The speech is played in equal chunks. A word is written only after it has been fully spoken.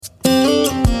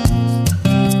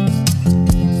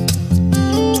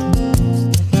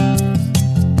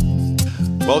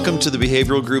Welcome to the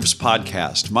Behavioral Groups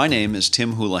podcast. My name is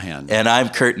Tim Houlihan. And I'm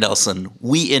Kurt Nelson.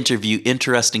 We interview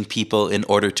interesting people in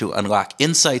order to unlock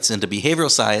insights into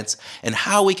behavioral science and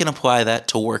how we can apply that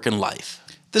to work and life.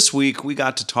 This week, we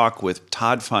got to talk with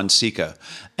Todd Fonseca,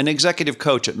 an executive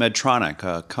coach at Medtronic,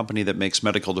 a company that makes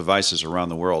medical devices around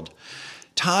the world.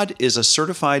 Todd is a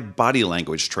certified body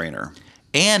language trainer.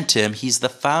 And Tim, he's the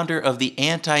founder of the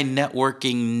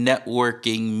Anti-Networking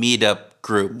Meetup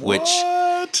group, which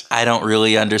I don't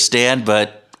really understand,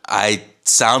 but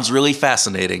sounds really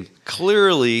fascinating.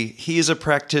 Clearly, he's a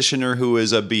practitioner who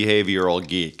is a behavioral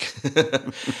geek.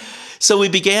 So we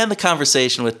began the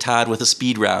conversation with Todd with a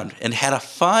speed round and had a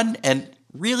fun and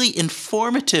really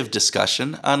informative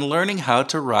discussion on learning how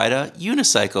to ride a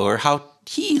unicycle, or how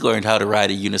he learned how to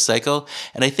ride a unicycle.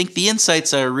 And I think the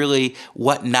insights are really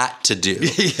what not to do.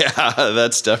 Yeah,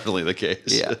 that's definitely the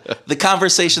case. Yeah. The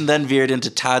conversation then veered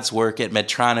into Todd's work at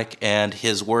Medtronic and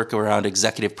his work around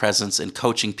executive presence and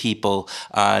coaching people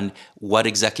on what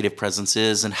executive presence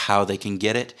is and how they can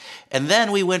get it. And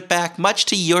then we went back, much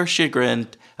to your chagrin,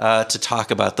 to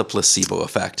talk about the placebo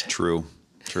effect. True.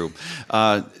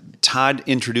 Todd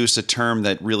introduced a term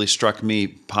that really struck me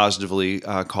positively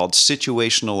called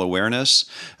situational awareness.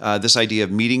 This idea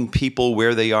of meeting people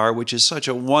where they are, which is such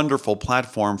a wonderful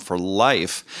platform for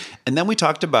life. And then we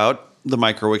talked about the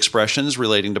micro expressions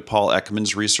relating to Paul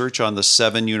Ekman's research on the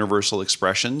 7 universal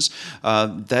expressions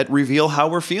that reveal how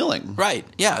we're feeling. Right.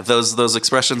 Yeah. Those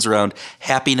expressions around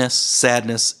happiness,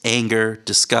 sadness, anger,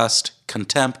 disgust,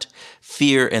 contempt,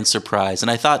 fear, and surprise. And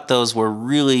I thought those were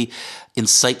really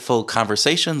insightful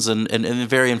conversations and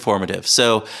very informative.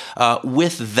 So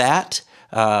with that,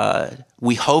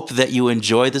 we hope that you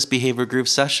enjoy this behavior group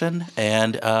session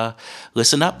and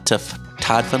listen up to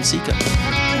Todd Fonseca.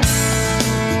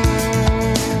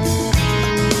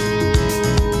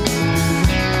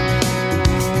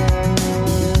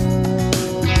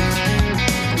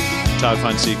 Todd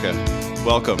Fonseca,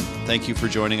 welcome. Thank you for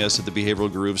joining us at the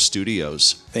Behavioral Groove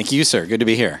Studios. Thank you, sir. Good to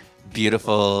be here.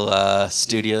 Beautiful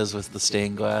studios with the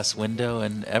stained glass window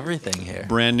and everything here.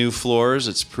 Brand new floors.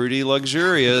 It's pretty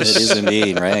luxurious. It is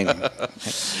indeed, right?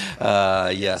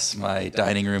 Yes, my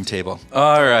dining room table.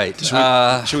 All right.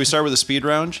 Should we start with a speed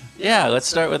round? Yeah, let's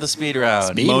start with a speed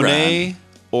round. Monet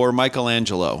or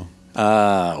Michelangelo?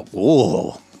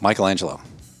 Michelangelo.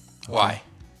 Why?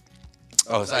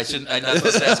 Oh, I shouldn't. I'm not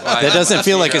supposed to ask why. That doesn't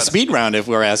feel like a speed round if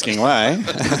we're asking why.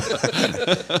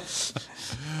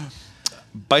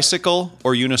 Bicycle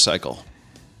or unicycle?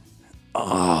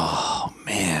 Oh,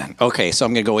 man. Okay, so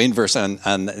I'm going to go inverse on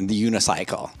the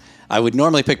unicycle. I would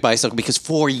normally pick bicycle because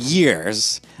for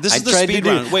years This is I the tried speed to do.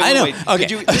 round. Wait.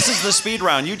 Okay. This is the speed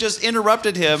round. You just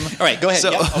interrupted him. All right, go ahead.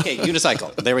 So- Yep. Okay,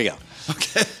 unicycle. There we go.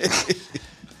 Okay.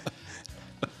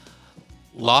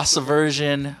 Loss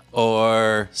aversion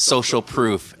or social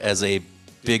proof as a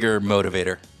bigger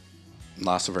motivator?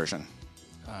 Loss aversion.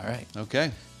 All right.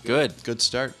 Okay. Good. Good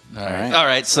start. All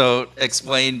right. So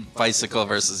explain bicycle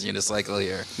versus unicycle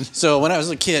here. So when I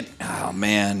was a kid, oh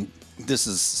man, this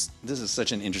is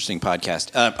such an interesting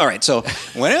podcast. All right, so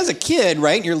when I was a kid,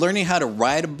 right, you're learning how to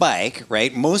ride a bike,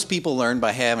 right? Most people learn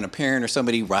by having a parent or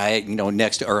somebody ride,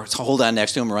 next to, or hold on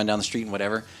next to them, or run down the street and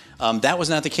whatever. That was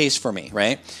not the case for me,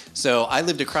 right? So I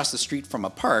lived across the street from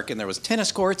a park, and there was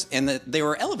tennis courts, and they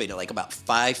were elevated like about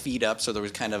 5 feet up, so there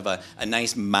was kind of a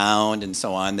nice mound and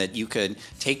so on that you could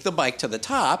take the bike to the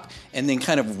top and then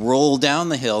kind of roll down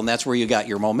the hill, and that's where you got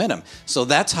your momentum. So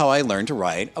that's how I learned to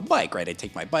ride a bike, right? I'd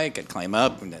take my bike, I'd climb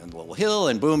up, and then a little hill,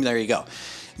 and boom, there you go.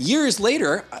 Years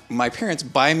later, my parents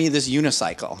buy me this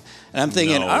unicycle, and I'm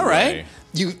thinking, No all right. way.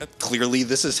 Clearly,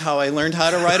 this is how I learned how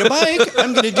to ride a bike.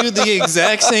 I'm going to do the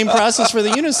exact same process for the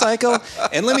unicycle.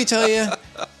 And let me tell you,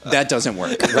 that doesn't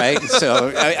work, right? So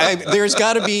there's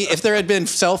got to be, if there had been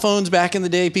cell phones back in the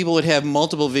day, people would have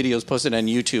multiple videos posted on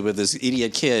YouTube of this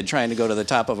idiot kid trying to go to the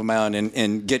top of a mountain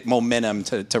and get momentum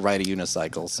to ride a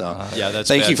unicycle. So Yeah, that's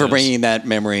thank bad you for news. bringing that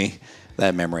memory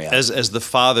up. As the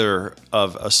father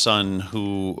of a son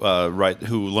who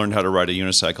learned how to ride a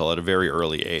unicycle at a very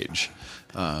early age.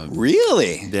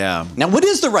 Really? Yeah. Now, what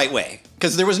is the right way?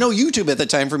 Because there was no YouTube at the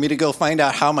time for me to go find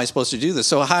out how am I supposed to do this.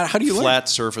 So how do you learn? Flat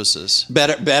surfaces.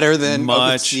 Better than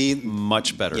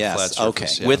Much better. Yes, Flat surface. okay.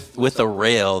 Yeah. With a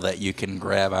rail that you can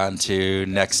grab onto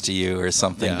next to you or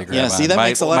something to grab Yeah, see, that on.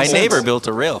 makes a lot of My sense. neighbor built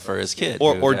a rail for his kid.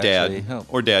 or who actually dad,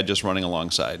 helped. or dad just running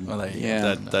alongside. Well, there you go.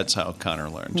 Yeah. That's how Connor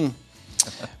learned.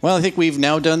 Well, I think we've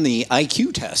now done the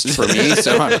IQ test for me,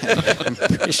 so I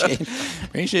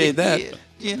appreciate that.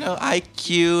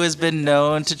 IQ has been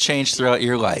known to change throughout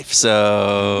your life.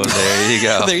 So there you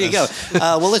go. There you go.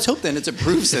 Well, let's hope then it's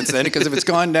improved since then, because if it's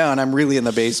gone down, I'm really in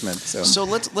the basement. So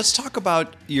let's talk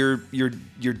about your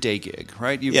day gig,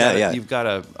 right? You've got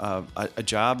a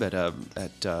job at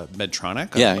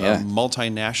Medtronic, a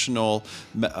multinational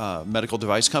medical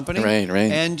device company, right,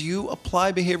 and you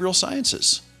apply behavioral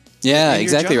sciences. Yeah,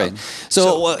 exactly right.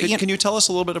 So can you tell us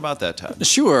a little bit about that, Todd?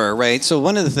 Sure, right. So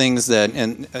one of the things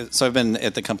so I've been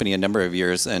at the company a number of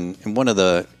years, and one of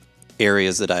the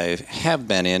areas that I have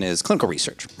been in is clinical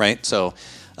research, right? So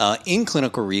in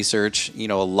clinical research,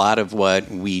 a lot of what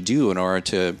we do in order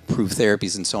to prove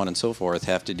therapies and so on and so forth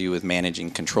have to do with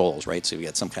managing controls, right? So you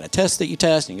got some kind of test that you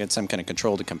test, and you got some kind of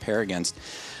control to compare against.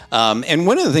 And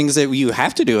one of the things that you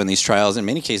have to do in these trials, in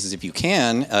many cases, if you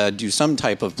can, do some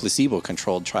type of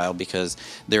placebo-controlled trial, because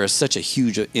there is such a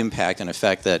huge impact and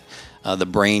effect that the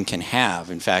brain can have.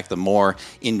 In fact, the more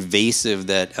invasive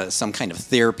that some kind of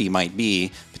therapy might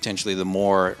be, potentially the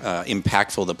more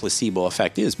impactful the placebo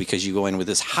effect is, because you go in with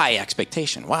this high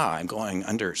expectation. Wow, I'm going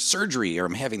under surgery, or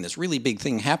I'm having this really big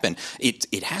thing happen.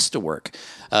 It has to work.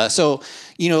 So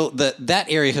that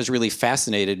area has really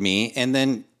fascinated me. And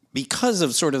then because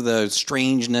of sort of the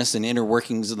strangeness and inner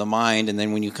workings of the mind, and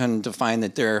then when you come to find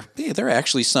that there are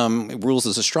actually some rules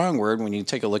is a strong word when you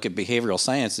take a look at behavioral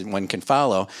science that one can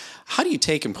follow. How do you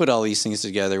take and put all these things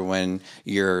together when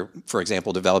you're, for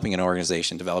example, developing an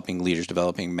organization, developing leaders,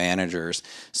 developing managers,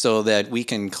 so that we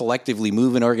can collectively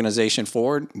move an organization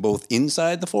forward, both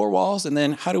inside the four walls, and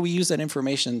then how do we use that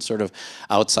information sort of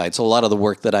outside? So a lot of the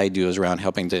work that I do is around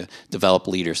helping to develop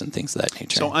leaders and things of that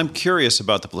nature. So I'm curious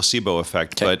about the placebo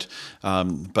effect, but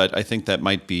I think that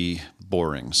might be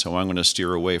boring. So I'm going to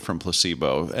steer away from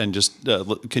placebo. And just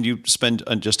can you spend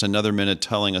just another minute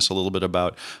telling us a little bit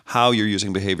about how you're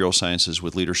using behavioral sciences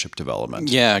with leadership development?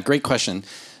 Yeah, great question.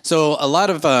 So a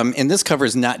lot of, and this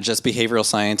covers not just behavioral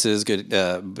sciences,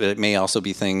 but it may also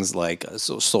be things like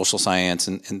social science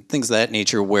and things of that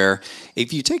nature, where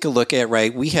if you take a look at,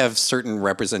 right, we have certain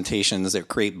representations that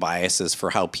create biases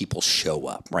for how people show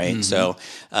up, right? Mm-hmm. So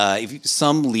if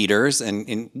some leaders,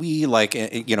 and we, like,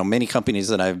 many companies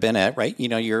that I've been at, right,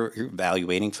 you're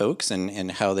evaluating folks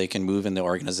and how they can move in the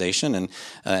organization.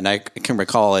 And I can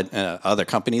recall at other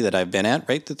company that I've been at,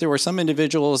 right, that there were some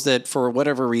individuals that for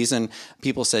whatever reason,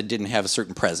 people said didn't have a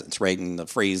certain presence, right? And the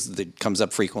phrase that comes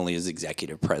up frequently is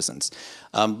executive presence.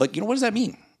 But what does that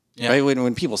mean? Yeah. Right?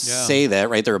 When people say that,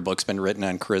 right, there are books been written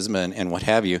on charisma and what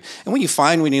have you. And when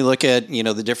you look at,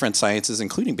 the different sciences,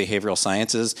 including behavioral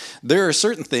sciences, there are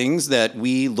certain things that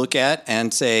we look at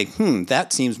and say,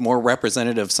 that seems more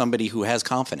representative of somebody who has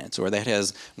confidence, or that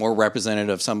has more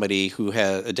representative of somebody who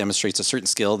demonstrates a certain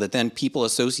skill that then people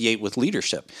associate with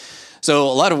leadership. So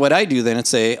a lot of what I do then is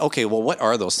say, okay, well, what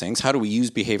are those things? How do we use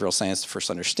behavioral science to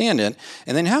first understand it?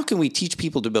 And then how can we teach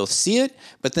people to both see it,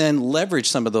 but then leverage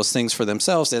some of those things for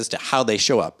themselves as to how they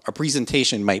show up? A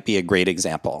presentation might be a great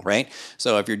example, right?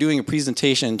 So if you're doing a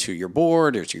presentation to your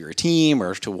board or to your team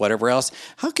or to whatever else,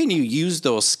 how can you use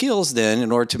those skills then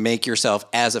in order to make yourself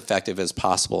as effective as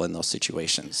possible in those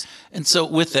situations? And so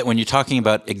with that, when you're talking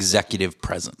about executive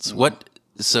presence,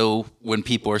 So when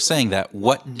people are saying that,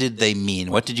 what did they mean?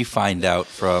 What did you find out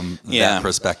from that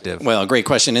perspective? Well, great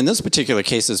question. In this particular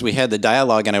cases, we had the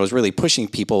dialogue, and I was really pushing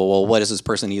people, well, what is this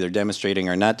person either demonstrating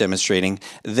or not demonstrating?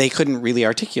 They couldn't really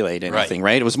articulate anything,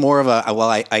 right? It was more of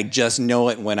I just know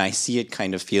it when I see it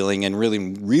kind of feeling, and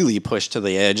really, really pushed to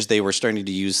the edge. They were starting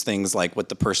to use things like what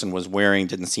the person was wearing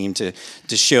didn't seem to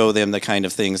show them the kind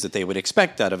of things that they would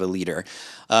expect out of a leader.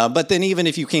 But then even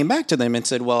if you came back to them and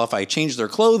said, well, if I change their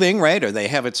clothing, right, or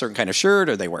they have a certain kind of shirt,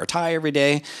 or they wear a tie every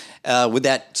day, would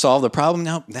that solve the problem?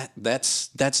 No,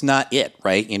 that's not it,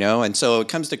 right? And so it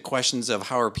comes to questions of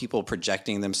how are people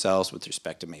projecting themselves with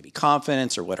respect to maybe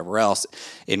confidence or whatever else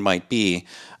it might be.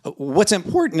 What's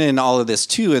important in all of this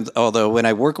too, and although when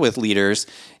I work with leaders,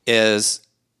 is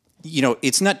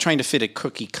it's not trying to fit a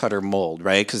cookie cutter mold,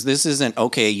 right? Because this isn't,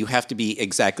 okay, you have to be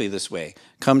exactly this way.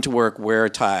 Come to work, wear a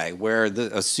tie, wear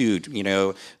a suit,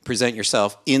 present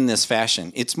yourself in this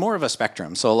fashion. It's more of a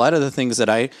spectrum. So a lot of the things that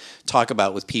I talk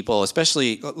about with people,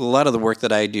 especially a lot of the work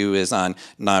that I do is on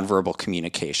nonverbal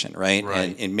communication, right?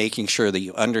 And making sure that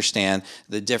you understand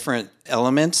the different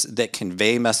elements that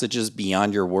convey messages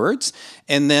beyond your words,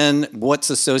 and then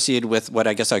what's associated with what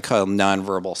I guess I call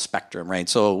nonverbal spectrum, right?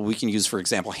 So we can use, for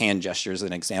example, hand gestures as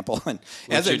an example. And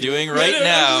what you're doing right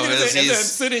now as I'm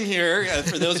sitting here,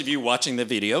 for those of you watching the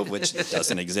video, which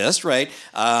doesn't exist, right?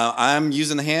 I'm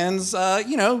using the hands,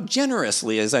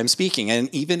 generously as I'm speaking.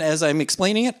 And even as I'm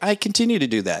explaining it, I continue to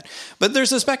do that. But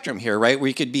there's a spectrum here, right? Where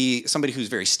you could be somebody who's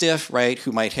very stiff, right?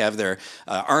 Who might have their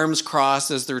arms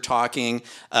crossed as they're talking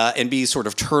and be sort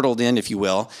of turtled in, if you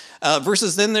will.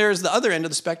 Versus then there's the other end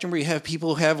of the spectrum where you have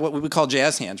people who have what we would call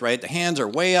jazz hands, right? The hands are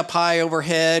way up high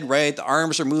overhead, right? The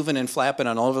arms are moving and flapping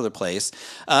all over the place.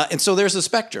 And so there's a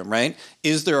spectrum, right?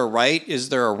 Is there a right? Is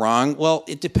there a wrong? Well,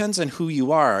 it depends on who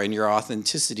you are and your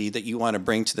authenticity that you want to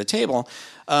bring to the table.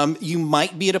 You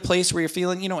might be at a place where you're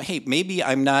feeling, hey, maybe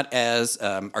I'm not as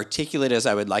articulate as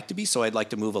I would like to be, so I'd like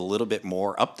to move a little bit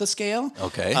more up the scale.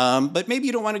 Okay. But maybe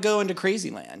you don't want to go into crazy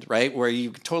land, right, where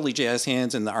you totally jazz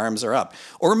hands and the arms are up.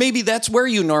 Or maybe that's where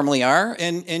you normally are,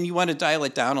 and you want to dial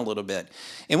it down a little bit.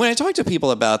 And when I talk to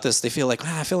people about this, they feel like,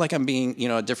 I feel like I'm being,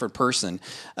 a different person.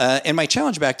 And my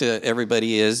challenge back to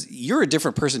everybody is you're a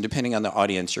different person depending on the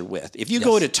audience you're with. If you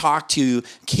go to talk to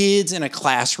kids in a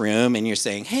classroom and you're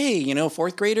saying, hey,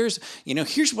 fourth graders,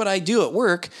 here's what I do at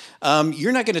work,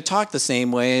 you're not going to talk the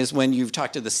same way as when you've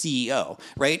talked to the CEO,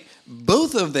 right?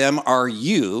 Both of them are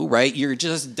you, right? You're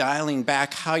just dialing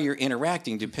back how you're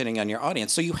interacting depending on your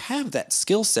audience. So you have that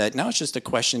skill set. Now it's just a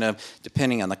question of,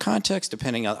 depending on the context,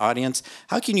 depending on the audience,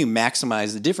 how can you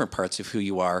maximize the different parts of who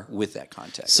you are with that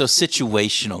context? So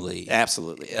situationally,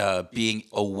 absolutely, being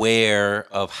aware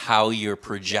of how you're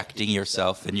projecting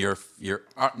yourself and your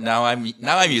now I'm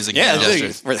using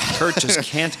gestures. Kurt just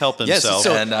can't help Yes, himself.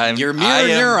 so And your mirror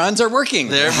neurons are working.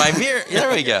 There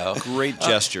we go. Great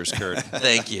gestures, Kurt.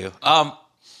 Thank you.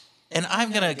 And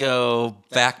I'm gonna go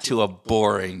back to a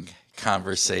boring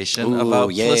conversation about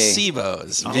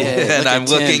placebos. And I'm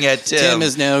looking at Tim. Tim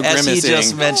is now grimacing. As he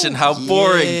just mentioned how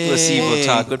boring placebo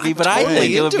talk would be, but I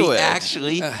think it would be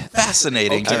actually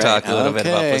fascinating to talk a little bit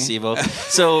about placebo.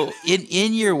 So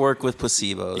in your work with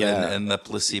placebos and the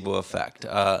placebo effect,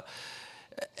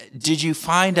 did you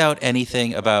find out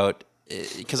anything about,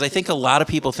 because I think a lot of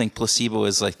people think placebo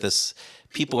is like this,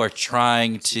 people are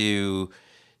trying to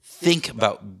think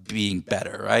about being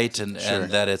better, right? And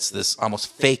that it's this almost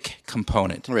fake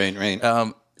component. Right.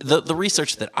 The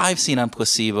research that I've seen on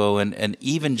placebo and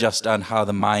even just on how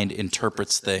the mind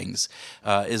interprets things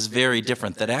is very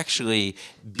different. That actually,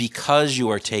 because you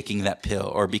are taking that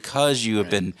pill or because you have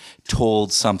been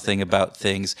told something about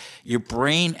things, your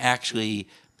brain actually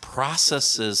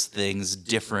processes things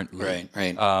differently.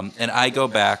 Right. And I go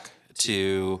back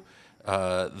to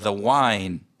the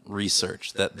wine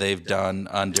research that they've done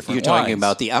on different You're talking wines.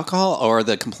 about the alcohol or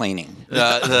the complaining?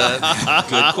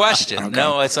 Good question. Okay.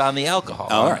 No, it's on the alcohol,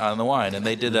 right. on the wine. And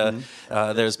they did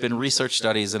there's been research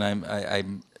studies, and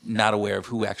I'm not aware of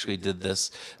who actually did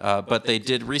this, but they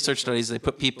did research studies. They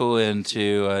put people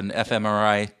into an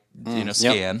fMRI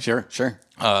scan. Yep. Sure.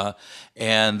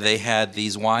 And they had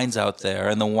these wines out there,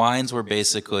 and the wines were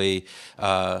basically...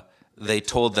 they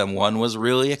told them one was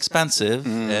really expensive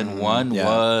and one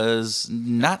was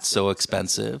not so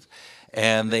expensive.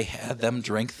 And they had them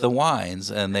drink the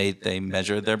wines, and they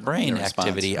measured their brain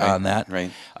activity on that.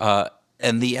 Right.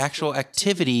 And the actual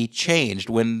activity changed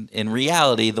when, in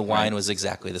reality, the wine was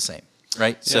exactly the same.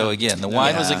 Right? Yeah. So, again, the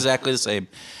wine was exactly the same.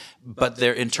 But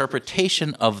their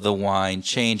interpretation of the wine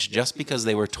changed just because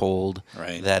they were told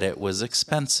that it was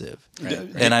expensive. Right.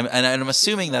 And I'm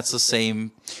assuming that's the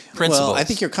same principle. Well, I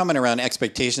think your comment around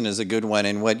expectation is a good one,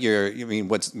 and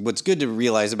what's good to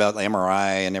realize about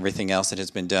MRI and everything else that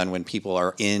has been done when people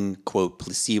are in quote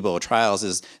placebo trials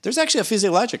is there's actually a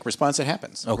physiologic response that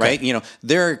happens. Right?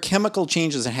 There are chemical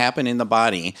changes that happen in the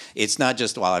body. It's not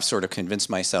just I've sort of convinced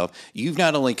myself. You've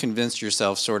not only convinced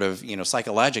yourself sort of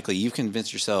psychologically, you've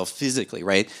convinced yourself physically,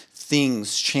 right?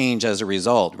 Things change as a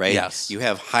result, right? Yes. You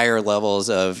have higher levels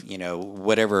of,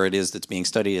 whatever it is that's being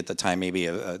studied at the time, maybe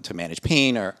to manage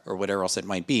pain or whatever else it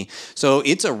might be. So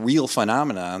it's a real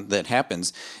phenomenon that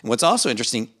happens. And what's also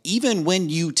interesting, even when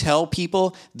you tell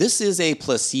people this is a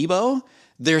placebo,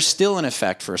 there's still an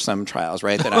effect for some trials,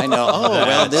 right? That I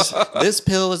know, this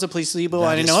pill is a placebo.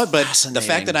 I didn't know it, but the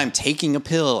fact that I'm taking a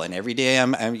pill and every day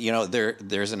I'm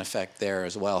there's an effect there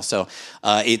as well. So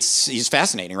it's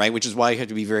fascinating, right? Which is why you have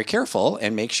to be very careful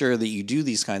and make sure that you do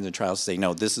these kinds of trials to say,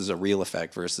 no, this is a real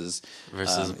effect versus a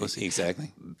placebo.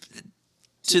 Exactly.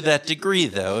 To that degree,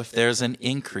 though, if there's an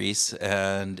increase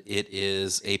and it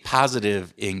is a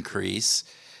positive increase,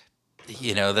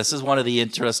 this is one of the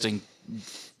interesting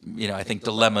I think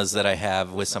dilemmas that I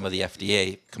have with some of the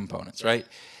FDA components, right?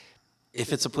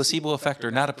 If it's a placebo effect or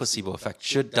not a placebo effect,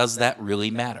 does that really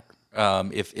matter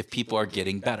if people are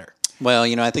getting better? Well,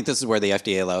 I think this is where the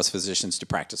FDA allows physicians to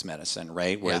practice medicine,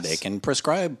 right? Where Yes. they can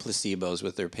prescribe placebos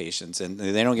with their patients, and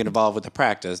they don't get involved with the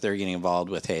practice. They're getting involved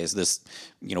with, hey, is this,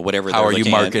 whatever. How they're are you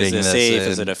looking at, marketing is this safe?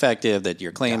 Is and- it effective? That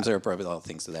your claims are appropriate? All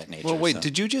things of that nature. Well, wait, so.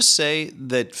 did you just say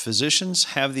that physicians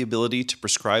have the ability to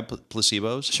prescribe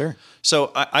placebos? Sure.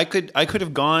 So I could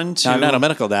have gone to. I'm not a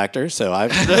medical doctor, so I.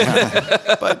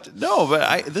 But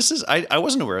I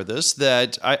wasn't aware of this.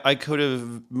 That I could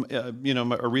have,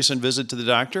 a recent visit to the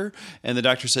doctor, and the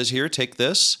doctor says, "Here, take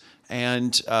this."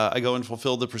 And I go and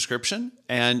fulfill the prescription,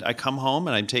 and I come home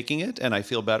and I'm taking it, and I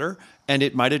feel better. And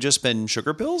it might have just been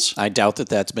sugar pills. I doubt that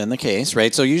that's been the case,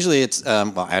 right? So usually it's,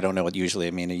 well, I don't know what usually.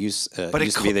 I mean, it used to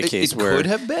be the case it where could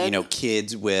have been?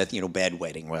 kids with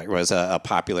bedwetting was a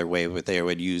popular way where they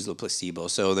would use the placebo.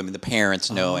 So the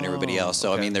parents know and everybody else.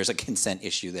 So I mean, there's a consent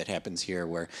issue that happens here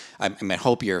where I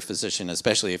hope you're a physician,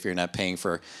 especially if you're not paying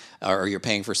for, or you're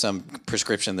paying for some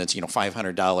prescription that's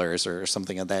 $500 or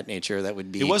something of that nature. That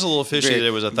would be. It was a little fishy very- that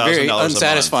it was $1,000 very a month.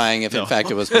 unsatisfying if in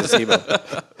fact it was placebo.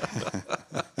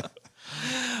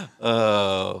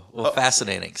 Oh, well,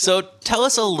 fascinating. So tell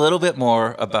us a little bit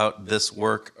more about this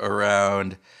work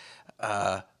around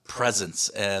presence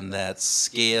and that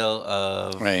scale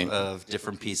of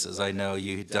different pieces. I know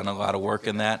you've done a lot of work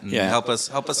in that, and help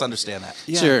us understand that.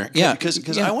 Sure. Yeah.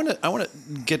 Because I want to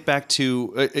get back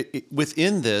to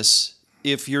within this.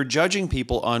 If you're judging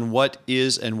people on what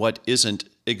is and what isn't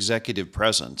executive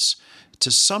presence, to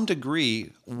some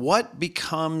degree, what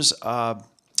becomes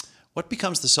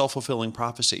the self-fulfilling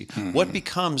prophecy? Mm-hmm. What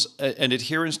becomes an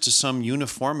adherence to some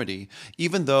uniformity,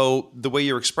 even though the way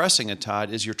you're expressing it,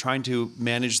 Todd, is you're trying to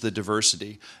manage the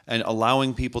diversity and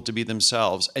allowing people to be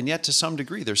themselves. And yet, to some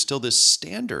degree, there's still this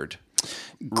standard.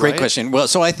 Great right? question. Well,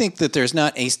 so I think that there's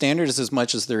not a standard as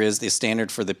much as there is the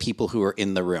standard for the people who are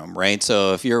in the room, right?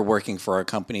 So if you're working for a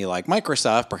company like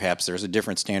Microsoft, perhaps there's a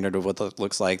different standard of what that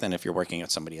looks like than if you're working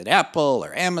at somebody at Apple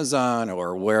or Amazon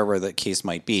or wherever the case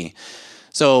might be.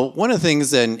 So one of the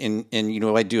things, and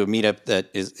I do a meetup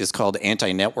that is called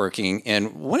Anti-Networking,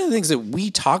 and one of the things that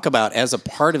we talk about as a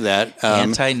part of that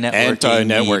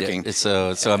Anti-networking. So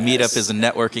a meetup is a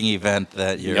networking event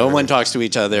that no one talks to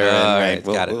each other. Right,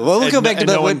 got it. We'll go back to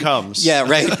no one comes. Yeah,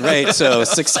 right. So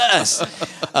success.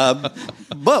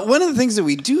 But one of the things that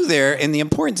we do there, and the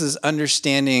importance is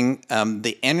understanding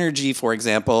the energy, for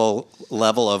example,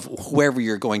 level of whoever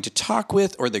you're going to talk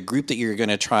with or the group that you're going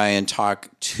to try and talk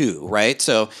to, right?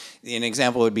 So an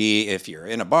example would be if you're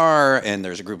in a bar and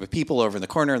there's a group of people over in the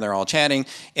corner and they're all chatting,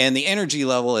 and the energy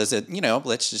level is at,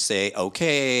 let's just say,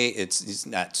 okay, it's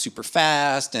not super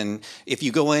fast. And if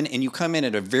you go in and you come in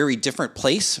at a very different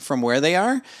place from where they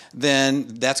are, then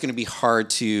that's going to be hard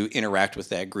to interact with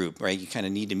that group, right? You kind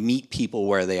of need to meet people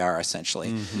where they are, essentially.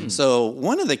 Mm-hmm. So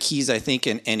one of the keys, I think,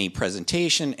 in any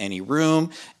presentation, any room,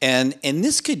 and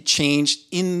this could change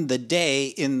in the day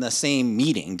in the same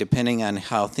meeting, depending on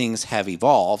how things have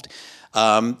evolved,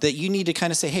 that you need to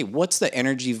kind of say, hey, what's the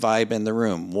energy vibe in the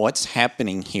room? What's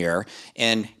happening here?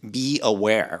 And be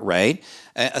aware, right?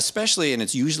 Especially, and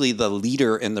it's usually the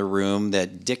leader in the room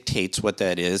that dictates what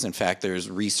that is. In fact, there's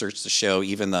research to show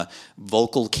even the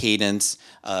vocal cadence,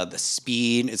 the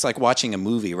speed. It's like watching a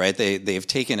movie, right? They've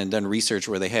taken and done research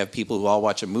where they have people who all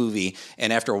watch a movie,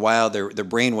 and after a while, their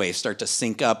brain waves start to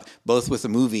sync up both with the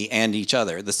movie and each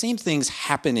other. The same things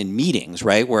happen in meetings,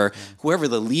 right? Where whoever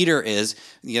the leader is,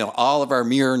 all of our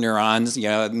mirror neurons,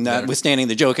 notwithstanding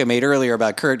the joke I made earlier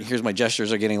about Kurt, here's my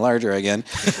gestures are getting larger again.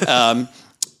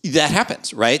 That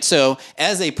happens, right? So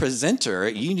as a presenter,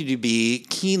 you need to be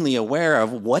keenly aware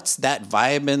of what's that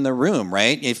vibe in the room,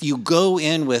 right? If you go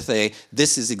in with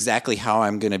this is exactly how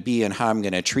I'm going to be and how I'm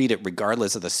going to treat it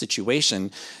regardless of the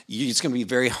situation, it's going to be a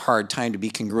very hard time to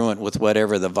be congruent with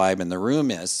whatever the vibe in the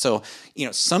room is. So,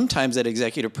 sometimes that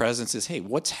executive presence is, hey,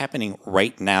 what's happening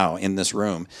right now in this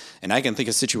room? And I can think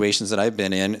of situations that I've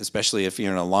been in, especially if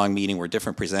you're in a long meeting where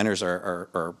different presenters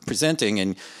are presenting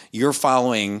and you're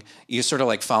sort of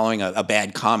like following a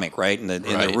bad comic, right? And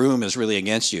the room is really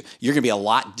against you. You're going to be a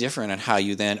lot different on how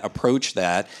you then approach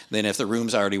that than if the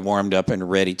room's already warmed up and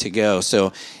ready to go.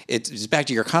 So it's back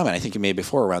to your comment I think you made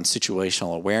before around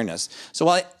situational awareness. So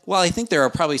while I think there are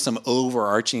probably some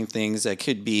overarching things that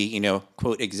could be,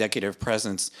 quote, executive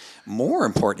presence, more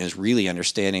important is really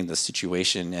understanding the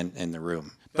situation in the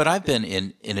room. But I've been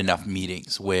in enough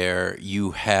meetings where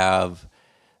you have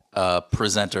a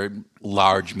presenter,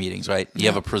 large meetings, right? You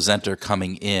have a presenter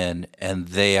coming in and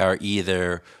they are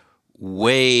either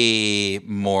way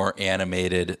more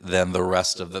animated than the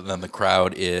rest of than the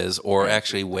crowd is, or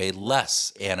actually way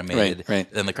less animated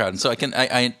than the crowd. And so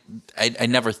I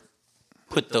never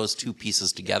put those two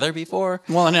pieces together before.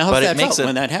 Well, and how but that it makes felt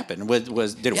when that happened?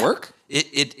 Did it work?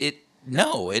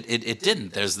 No, it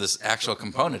didn't. There's this actual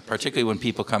component, particularly when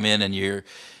people come in and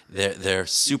they're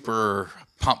super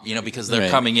pumped, because they're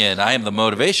coming in. I am the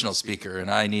motivational speaker, and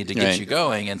I need to get you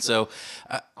going. And so,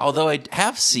 although I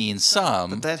have seen some,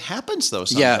 But that happens though.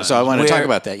 Sometimes. Yeah, so I want to talk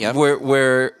about that. Yeah,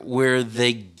 where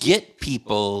they get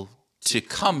people to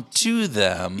come to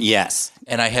them. Yes.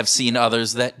 And I have seen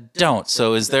others that don't.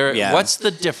 So what's the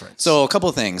difference? So a couple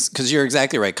of things, because you're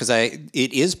exactly right, because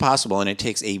it is possible, and it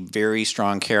takes a very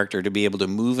strong character to be able to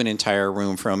move an entire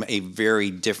room from a very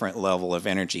different level of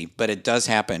energy. But it does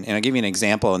happen. And I'll give you an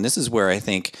example, and this is where I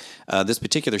think this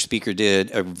particular speaker did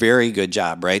a very good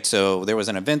job, right? So there was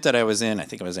an event that I was in, I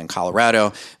think it was in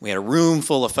Colorado. We had a room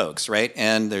full of folks, right?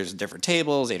 And there's different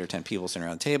tables, 8 or 10 people sitting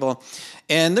around the table.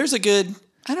 And there's a good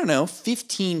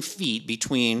 15 feet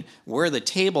between where the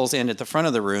tables end at the front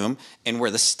of the room and where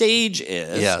the stage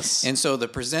is. Yes. And so the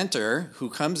presenter who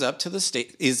comes up to the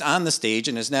stage is on the stage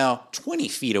and is now 20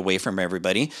 feet away from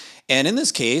everybody. And in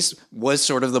this case, was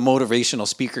sort of the motivational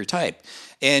speaker type.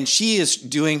 And she is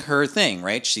doing her thing,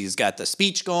 right? She's got the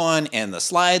speech going and the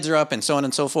slides are up and so on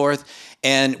and so forth.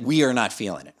 And we are not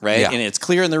feeling it, right? Yeah. And it's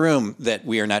clear in the room that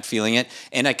we are not feeling it.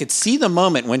 And I could see the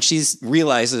moment when she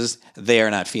realizes they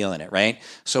are not feeling it, right?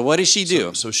 So what does she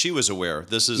do? So she was aware.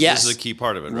 This is a key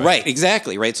part of it, right? Right,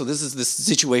 exactly, right? So this is this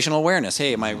situational awareness.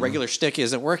 Hey, my regular shtick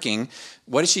isn't working.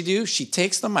 What does she do? She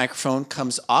takes the microphone,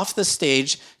 comes off the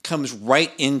stage, comes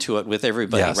right into it with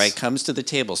everybody, Yes. right? Comes to the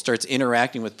table, starts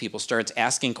interacting with people, starts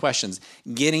asking questions,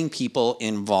 getting people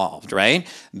involved, right?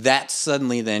 That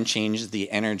suddenly then changes the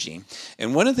energy.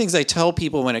 And one of the things I tell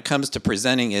people when it comes to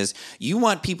presenting is you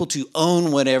want people to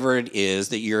own whatever it is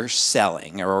that you're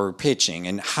selling or pitching,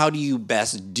 and how do you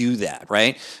best do that,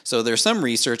 right? So there's some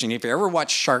research, and if you ever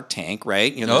watch Shark Tank,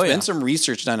 right, there's been some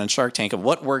research done on Shark Tank of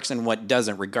what works and what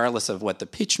doesn't, regardless of what the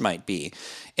pitch might be.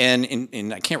 And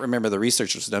I can't remember the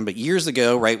research was done, but years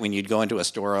ago, right, when you'd go into a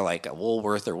store like a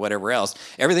Woolworth or whatever else,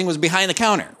 everything was behind the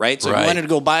counter, right? So if you wanted to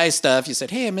go buy stuff, you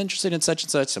said, hey, I'm interested in such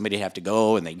and such. Somebody'd have to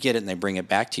go and they get it and they bring it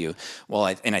back to you. Well,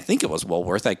 I think it was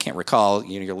Woolworth. I can't recall.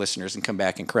 Your listeners can come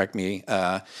back and correct me.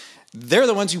 They're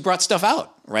the ones who brought stuff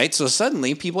out, right? So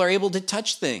suddenly people are able to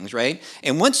touch things, right?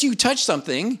 And once you touch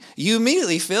something, you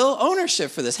immediately feel ownership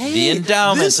for this. Hey, the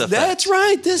endowment effect. That's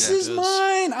right. This is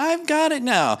mine. I've got it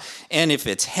now. And if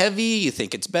it's heavy, you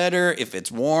think it's better. If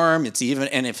it's warm, it's even.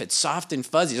 And if it's soft and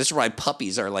fuzzy, that's why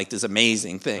puppies are like this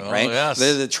amazing thing, right? Yes.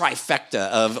 They're the trifecta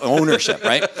of ownership,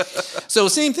 right? So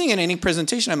same thing in any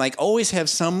presentation. I'm like, always have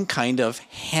some kind of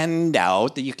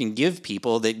handout that you can give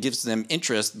people that gives them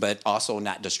interest, but also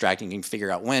not distracting. You can figure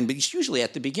out when, but it's usually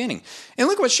at the beginning. And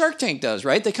look what Shark Tank does,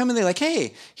 right? They come in, they're like,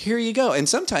 hey, here you go. And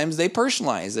sometimes they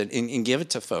personalize it and give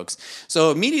it to folks. So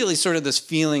immediately sort of this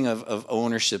feeling of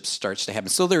ownership starts to happen.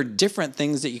 So there are different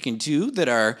things that you can do that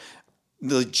are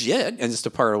legit, and just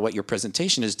a part of what your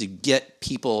presentation is, to get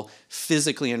people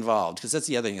physically involved, because that's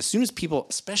the other thing. As soon as people,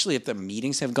 especially if the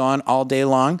meetings have gone all day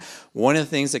long, one of the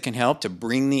things that can help to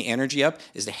bring the energy up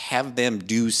is to have them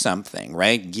do something,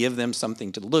 right? Give them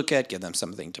something to look at, give them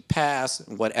something to pass,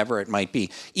 whatever it might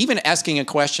be. Even asking a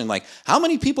question like, how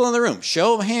many people in the room,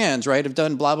 show of hands, right, have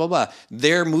done blah, blah, blah.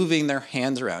 They're moving their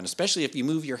hands around, especially if you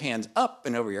move your hands up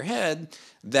and over your head.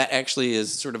 That actually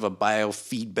is sort of a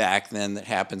biofeedback then that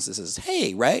happens. This is,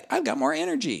 hey, right, I've got more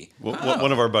energy. Well,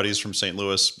 one of our buddies from St.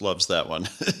 Louis loves that one.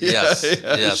 Yes.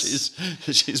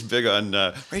 She's big on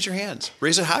raise your hands,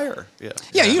 raise it higher.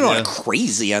 Yeah, you don't want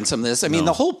crazy on some of this. I mean,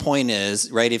 the whole point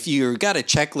is, right, if you've got a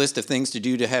checklist of things to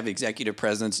do to have executive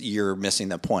presence, you're missing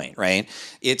the point, right?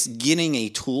 It's getting a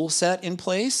tool set in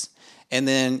place and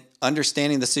then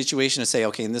understanding the situation to say,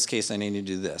 okay, in this case, I need to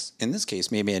do this. In this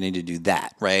case, maybe I need to do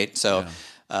that, right? So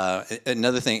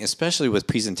another thing, especially with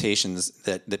presentations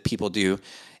that people do,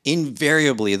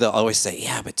 invariably they'll always say,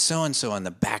 yeah, but so-and-so in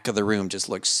the back of the room just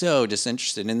looks so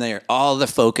disinterested. And there, all the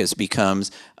focus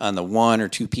becomes on the one or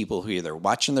two people who are either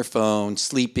watching their phone,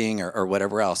 sleeping, or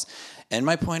whatever else. And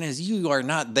my point is, you are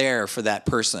not there for that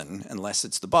person unless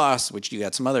it's the boss, which you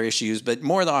got some other issues. But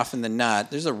more often than not,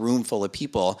 there's a room full of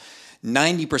people.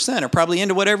 90% are probably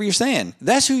into whatever you're saying.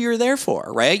 That's who you're there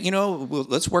for, right?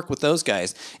 Let's work with those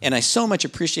guys. And I so much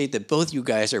appreciate that both you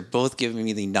guys are both giving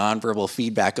me the nonverbal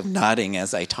feedback of nodding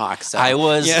as I talk. So, I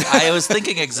was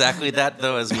thinking exactly that,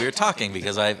 though, as we were talking,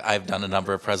 because I've done a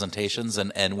number of presentations,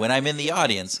 and when I'm in the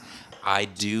audience, I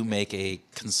do make a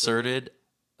concerted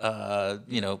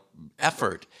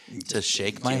effort to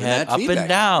shake my Giving head that up feedback. and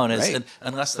down, Right.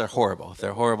 unless they're horrible. If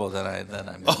they're horrible, then I'm.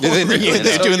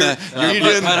 They're doing that.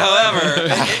 But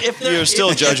however, if they're You're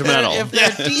still judgmental. If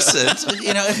they're decent,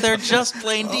 if they're just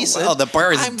plain decent, well, the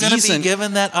bar is I'm going to be decent.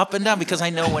 given that up and down because I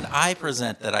know when I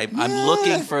present that I'm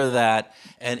looking for that,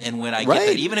 and when I get Right.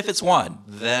 that, even if it's one,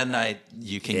 then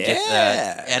you can get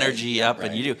that energy up,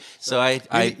 and you do. So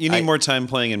You need more time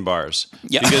playing in bars.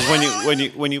 Yeah. Because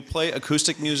when you play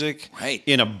acoustic music Right.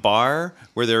 in a bar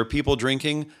where there are people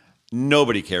drinking,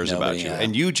 nobody cares about you, yeah.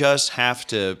 and you just have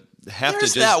to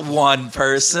There's just that one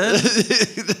person.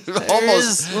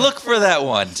 almost. Look for that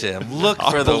one, Tim. Look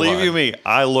for the Believe one. you me,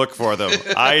 I look for them.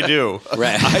 I do.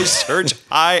 Right. I search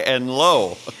high and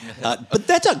low. But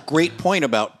that's a great point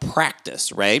about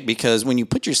practice, right? Because when you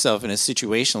put yourself in a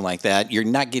situation like that, you're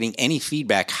not getting any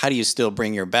feedback. How do you still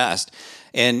bring your best?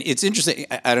 And it's interesting.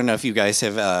 I don't know if you guys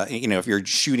have, if you're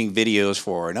shooting videos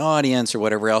for an audience or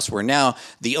whatever else, where now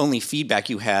the only feedback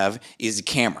you have is a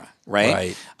camera.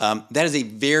 Right. That is a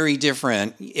very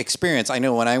different experience. I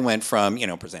know when I went from,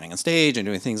 presenting on stage and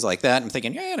doing things like that, I'm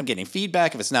thinking, I'm getting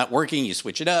feedback. If it's not working, you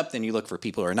switch it up. Then you look for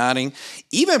people who are nodding.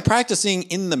 Even practicing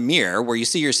in the mirror where you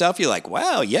see yourself, you're like,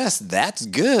 wow, yes, that's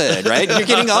good. Right. You're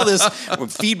getting all this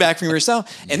feedback from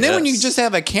yourself. And then when you just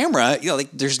have a camera,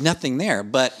 there's nothing there.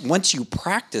 But once you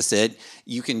practice it,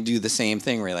 you can do the same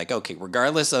thing where you're like, okay,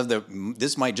 regardless of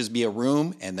this might just be a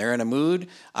room and they're in a mood,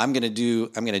 I'm gonna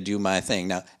do my thing.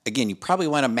 Now, again, you probably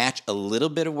want to match a little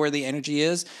bit of where the energy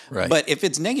is, right. But if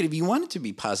it's negative, you want it to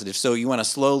be positive. So you want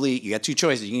to you got two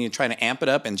choices. You can try to amp it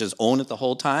up and just own it the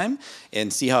whole time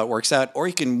and see how it works out, or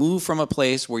you can move from a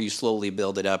place where you slowly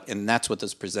build it up. And that's what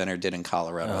this presenter did in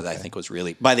Colorado. That I think was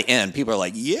really, by the end, people are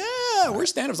like, yeah, we're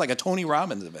stand-ups like a Tony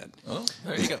Robbins event. Oh,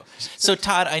 there you go. So,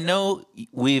 Todd, I know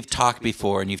we've talked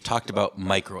before, and you've talked about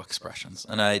micro expressions,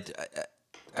 and I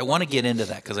want to get into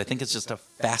that because I think it's just a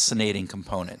fascinating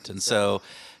component. And so,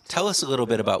 tell us a little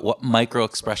bit about what micro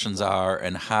expressions are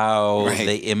and how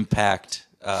they impact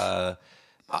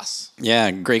us.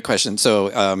 Yeah, great question. So,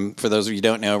 for those of you who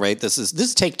don't know, right, this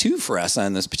is take two for us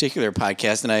on this particular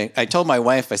podcast. And I told my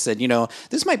wife, I said,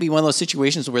 this might be one of those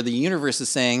situations where the universe is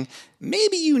saying,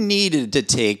 maybe you needed to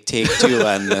take two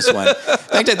on this one. In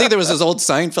fact, I think there was this old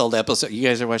Seinfeld episode. You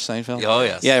guys ever watched Seinfeld? Oh,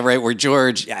 yes. Yeah, right, where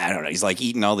George, I don't know, he's like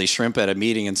eating all these shrimp at a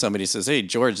meeting and somebody says, hey,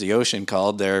 George, the ocean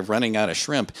called. They're running out of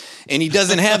shrimp. And he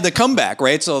doesn't have the comeback,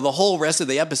 right? So the whole rest of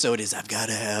the episode is, I've got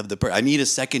to have I need a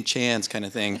second chance kind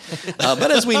of thing. But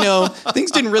as we know,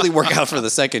 things didn't really work out for the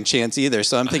second chance either.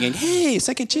 So I'm thinking, hey,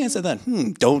 second chance. I thought,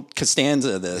 don't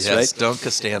Costanza this, Yes, right? don't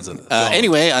Costanza this.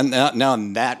 Anyway, I'm now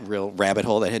in that real rabbit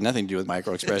hole that had nothing to do with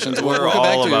micro expressions. We're We'll go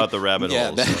back all to- about the rabbit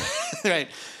holes. Right.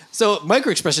 So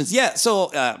micro expressions, yeah. So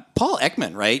Paul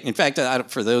Ekman, right? In fact,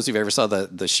 for those who've ever saw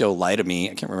the show Lie to Me,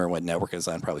 I can't remember what network it's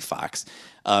on, probably Fox.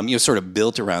 Sort of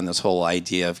built around this whole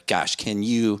idea of, gosh, can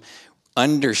you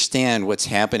understand what's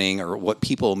happening or what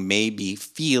people may be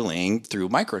feeling through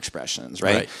microexpressions,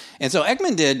 right? And so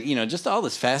Ekman did, just all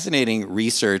this fascinating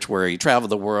research where he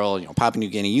traveled the world, Papua New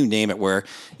Guinea, you name it, where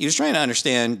he was trying to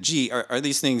understand, are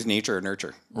these things nature or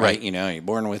nurture, right? Are you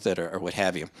born with it or what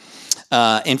have you?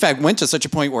 In fact, went to such a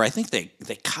point where I think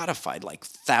they codified like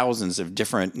thousands of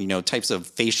different, types of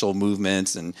facial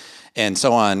movements and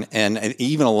so on. And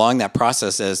even along that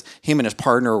process, as him and his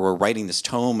partner were writing this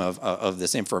tome of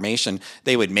this information,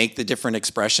 they would make the different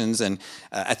expressions. And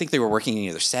I think they were working in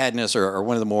either sadness or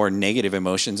one of the more negative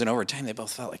emotions. And over time, they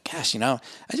both felt like, gosh, I'm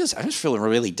just feeling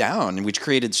really down, and which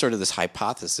created sort of this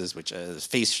hypothesis, which is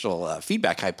facial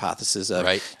feedback hypothesis of,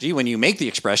 gee, when you make the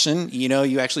expression,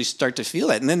 you actually start to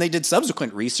feel it. And then they did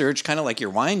subsequent research, kind of like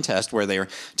your wine test, where they were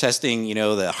testing,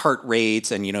 the heart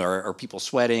rates and, are people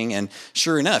sweating? And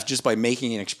sure enough, just by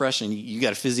making an expression, you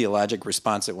got a physiologic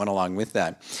response that went along with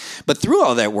that. But through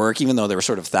all that work, even though there were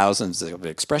sort of thousands of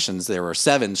expressions, there were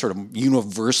 7 sort of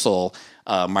universal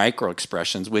micro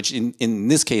expressions, which in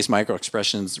this case, micro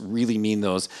expressions really mean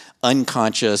those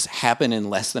unconscious, happen in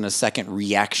less than a second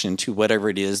reaction to whatever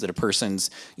it is that a person's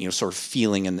sort of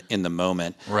feeling in the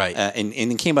moment. Right.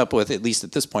 And came up with, at least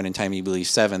at this point in time, you believe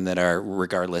 7 that are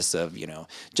regardless of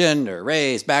gender,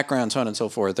 race, background, so on and so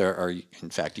forth, are in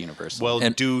fact universal. Well,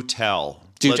 do tell.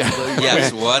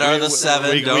 Yes, what are the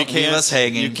 7? Don't leave us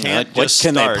hanging. You can't What just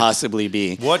can start. they possibly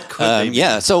be? What could they be?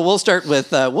 Yeah, so we'll start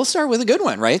with a good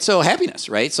one, right? So happiness,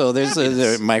 right? So there's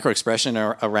a micro expression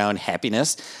around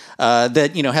happiness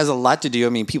that has a lot to do. I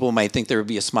mean, people might think there would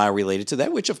be a smile related to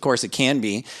that, which of course it can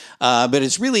be, but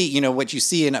it's really what you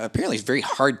see, and apparently it's very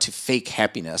hard to fake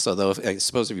happiness. Although I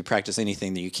suppose if you practice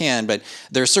anything that you can, but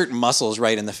there are certain muscles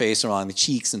right in the face, along the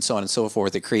cheeks, and so on and so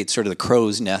forth that create sort of the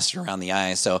crow's nest around the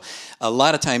eyes. So a lot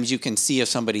lot of times you can see if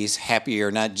somebody's happy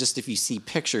or not just if you see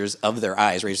pictures of their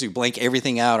eyes, right? So you blank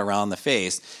everything out around the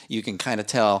face, you can kind of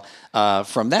tell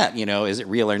from that, is it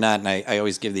real or not? And I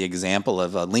always give the example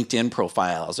of LinkedIn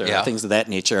profiles or things of that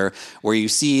nature where you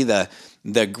see the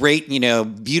great,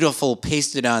 beautiful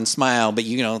pasted on smile, but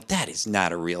that is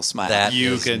not a real smile. That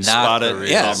You is can not spot the it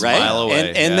real a mile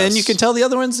away. And then you Yes. can tell the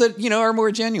other ones that, are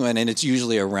more genuine, and it's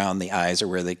usually around the eyes or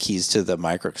where the keys to the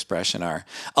microexpression are.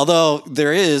 Although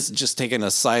there is, just taking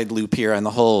a side loop here on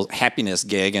the whole happiness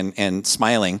gig and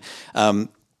smiling,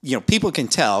 people can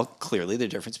tell clearly the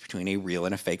difference between a real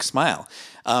and a fake smile.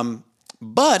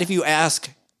 But if you ask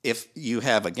if you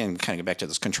have, again, kind of go back to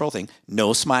this control thing,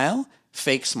 no smile,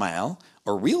 fake smile,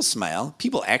 or real smile,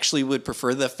 people actually would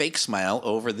prefer the fake smile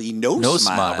over the no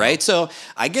smile, right? So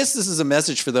I guess this is a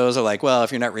message for those who are like, well,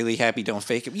 if you're not really happy, don't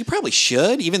fake it. You probably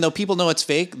should, even though people know it's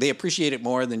fake. They appreciate it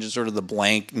more than just sort of the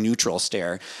blank, neutral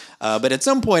stare. But at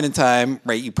some point in time,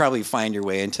 right, you probably find your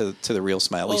way into the real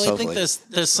smile. Well, at least I hopefully. think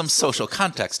there's some social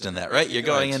context in that, right? You're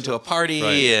going into a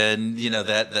party, and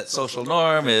that social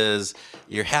norm is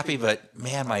you're happy, but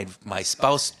man, my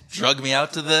spouse drug me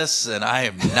out to this, and I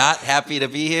am not happy to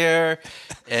be here.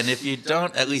 And if you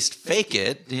don't at least fake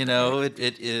it,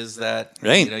 it is that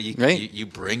you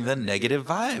bring the negative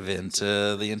vibe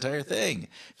into the entire thing.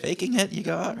 Faking it, you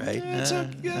go, all right.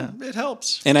 It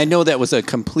helps. And I know that was a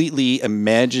completely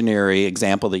imaginary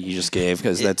example that you just gave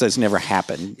because that's never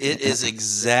happened. It is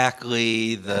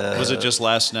exactly the. Was it just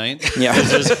last night? Yeah.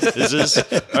 Is this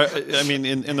I mean,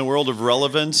 in the world of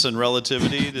relevance and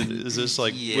relativity, is this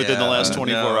like within the last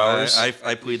 24 hours?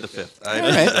 I plead the fifth. All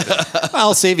right.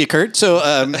 I'll save you, Kurt. So,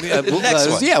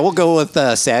 we'll go with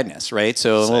sadness, right?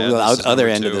 So we'll go Sadness is other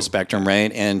number end of 2. the spectrum,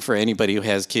 right? And for anybody who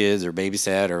has kids or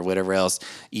babysat or whatever else,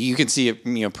 you can see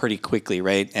it, pretty quickly,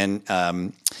 right? And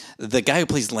the guy who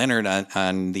plays Leonard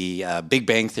on the Big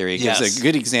Bang Theory gives a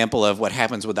good example of what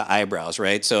happens with the eyebrows,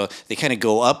 right? So they kind of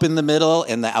go up in the middle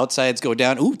and the outsides go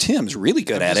down. Ooh, Tim's really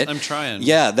good at it. I'm trying.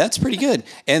 Yeah, that's pretty good.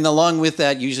 And along with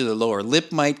that, usually the lower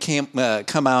lip might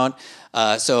come out.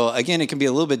 So again, it can be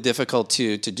a little bit difficult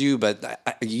to do,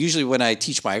 but usually when I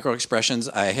teach micro expressions,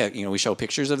 I have, we show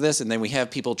pictures of this and then we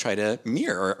have people try to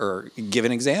mirror or give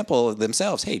an example of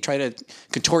themselves. Hey, try to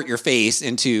contort your face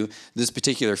into this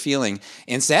particular feeling.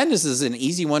 And sadness is an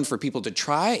easy one for people to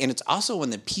try. And it's also one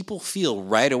that people feel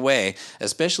right away,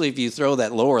 especially if you throw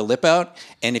that lower lip out.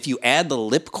 And if you add the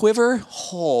lip quiver,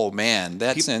 oh man,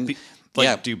 that's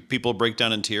Do people break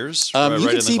down in tears? You right can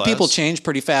in the see class? people change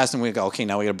pretty fast, and we go, okay,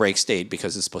 now we got to break state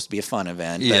because it's supposed to be a fun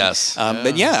event. But, Yes.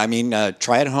 But yeah, I mean,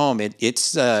 try it at home.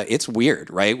 It's weird,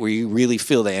 right? Where you really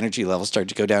feel the energy level start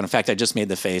to go down. In fact, I just made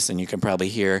the face, and you can probably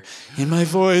hear in my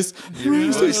voice, I'm a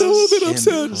little bit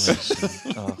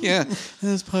upset. Yeah,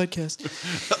 this podcast.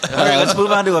 All right, let's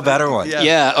move on to a better one.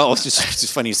 Yeah. Oh, it's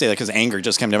just funny you say that because anger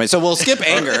just came to mind. So we'll skip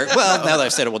anger. Well, now that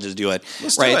I've said it, we'll just do it. do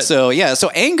it. So so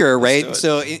anger, right?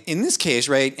 So in this case,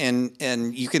 right,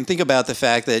 and you can think about the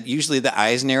fact that usually the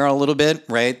eyes narrow a little bit,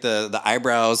 right? The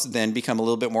eyebrows then become a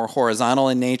little bit more horizontal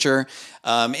in nature.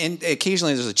 And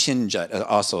occasionally there's a chin jut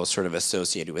also sort of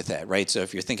associated with that, right? So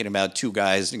if you're thinking about two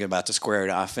guys about to square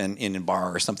it off in a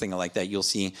bar or something like that, you'll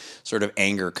see sort of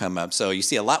anger come up. So you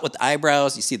see a lot with the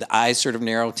eyebrows. You see the eyes sort of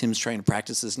narrow. Tim's trying to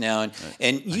practice this now.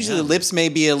 And usually the lips may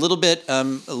be a little bit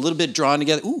drawn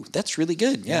together. Ooh, that's really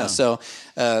good. Yeah. So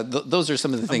those are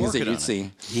some of the things that working you'd on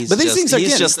see. He's But these things, he's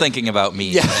again, just thinking about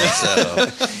me. Yeah.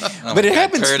 but it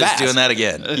happens Kurt fast. is doing that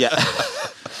again. Yeah.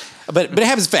 But it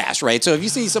happens fast, right? So if you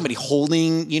see somebody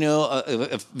holding,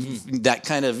 that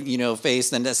kind of, face,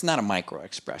 then that's not a micro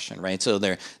expression, right? So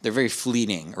they're very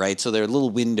fleeting, right? So they're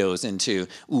little windows into,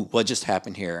 ooh, what just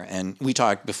happened here? And we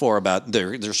talked before about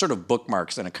they're sort of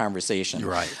bookmarks in a conversation.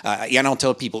 Right. I don't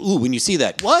tell people, ooh, when you see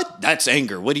that, what? That's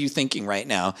anger. What are you thinking right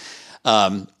now?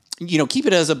 Keep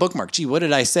it as a bookmark. Gee, what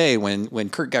did I say when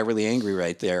Kurt got really angry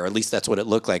right there? Or at least that's what it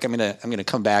looked like. I'm gonna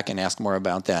come back and ask more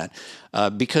about that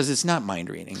because it's not mind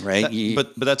reading, right?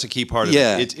 But that's a key part of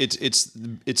it.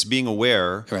 It's being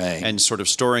aware and sort of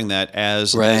storing that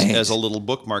as a little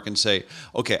bookmark and say,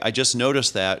 okay, I just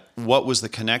noticed that. What was the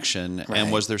connection?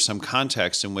 And was there some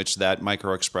context in which that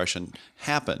micro expression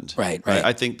happened? Right.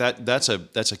 I think that's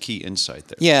a key insight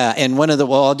there. Yeah, and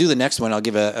I'll do the next one. I'll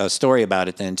give a story about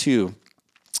it then too.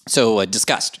 So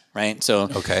disgust, right? So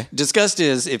Okay. disgust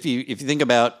is if you think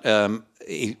about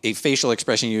a facial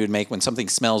expression you would make when something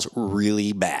smells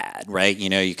really bad, right?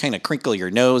 You kind of crinkle your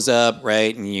nose up,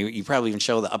 right? And you probably even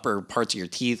show the upper parts of your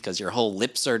teeth because your whole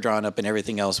lips are drawn up and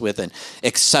everything else with an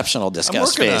exceptional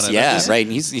disgust face. Yeah, right.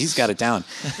 And he's got it down.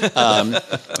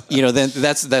 Then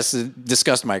that's the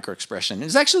disgust microexpression.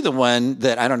 It's actually the one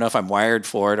that I don't know if I'm wired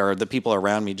for it or the people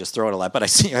around me just throw it a lot, but I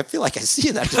feel like I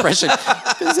see that expression.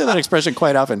 I see that expression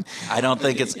quite often. I don't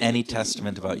think it's any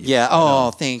testament about you. Yeah.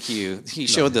 Oh, thank you. He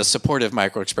showed the supportive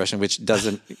microexpression, which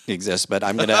doesn't exist, but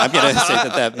I'm gonna say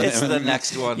that it's the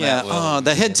next one. Yeah. Oh,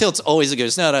 the head tilt's always a good.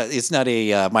 It's not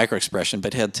a microexpression,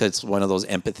 but head tilt's one of those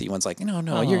empathy ones. Like,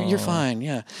 no, you're fine.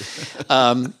 Yeah.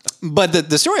 But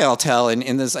the story I'll tell,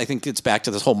 and this I think it's back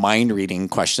to this whole mind reading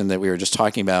question that we were just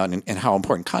talking about, and how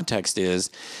important context is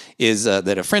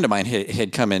that a friend of mine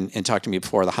had come in and talked to me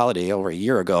before the holiday over a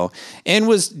year ago, and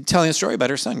was telling a story about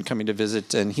her son coming to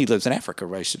visit, and he lives in Africa,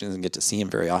 right? She doesn't get to see him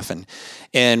very often.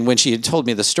 And when she had told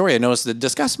me the story, I noticed the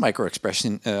disgust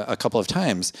microexpression a couple of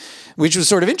times, which was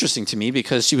sort of interesting to me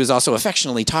because she was also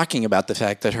affectionately talking about the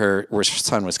fact that her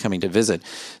son was coming to visit.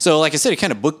 So, like I said, it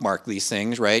kind of bookmarked these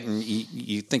things, right? And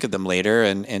you think of them later,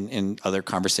 and other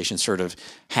conversations sort of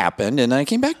happened, and I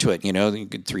came back to it.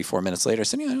 3-4 minutes later, I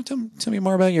said, tell me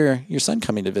more about your son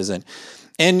coming to visit.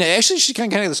 And actually, she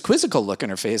kind of had this quizzical look on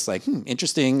her face, like,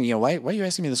 interesting. Why are you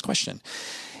asking me this question?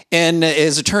 And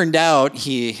as it turned out,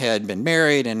 he had been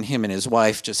married, and him and his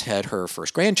wife just had her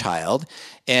first grandchild,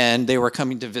 and they were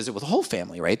coming to visit with the whole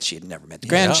family, right? She had never met the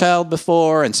grandchild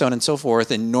before, and so on and so forth.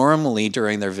 And normally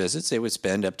during their visits, they would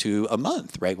spend up to a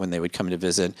month, right, when they would come to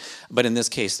visit. But in this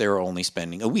case, they were only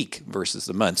spending a week versus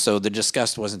the month. So the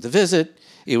disgust wasn't the visit.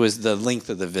 It was the length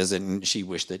of the visit, and she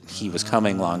wished that he was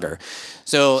coming longer.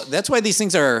 So that's why these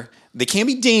things they can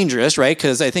be dangerous, right?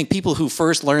 Because I think people who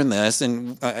first learn this,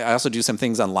 and I also do some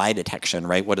things on lie detection,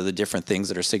 right? What are the different things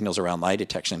that are signals around lie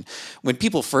detection? When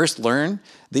people first learn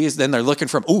these, then they're looking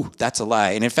for, ooh, that's a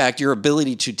lie. And in fact, your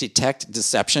ability to detect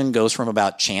deception goes from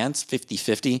about chance,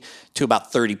 50-50, to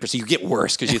about 30%. You get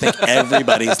worse because you think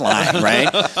everybody's lying, right?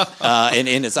 And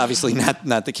it's obviously not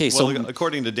the case. Well,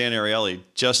 according to Dan Ariely,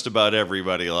 just about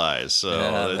everybody lies.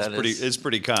 So it's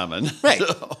pretty common. Right.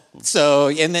 So,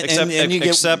 and you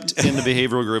except in the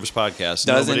Behavioral Groups podcast.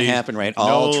 Doesn't happen, right?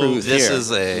 All truth this here.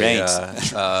 Is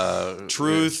a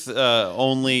truth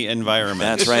only environment.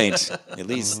 That's right. At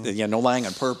least no lying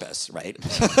on purpose, right?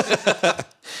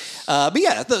 But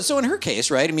yeah, so in her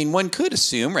case, right, I mean, one could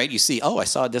assume, right, you see, I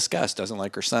saw disgust, doesn't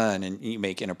like her son, and you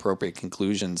make inappropriate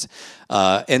conclusions.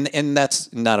 And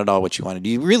that's not at all what you want to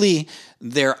do. Really,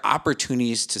 there are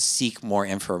opportunities to seek more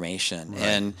information. Right.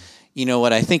 And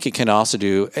what I think it can also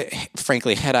do,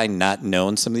 frankly, had I not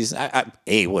known some of these, I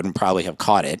wouldn't probably have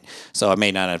caught it. So I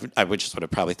may not have, I would just would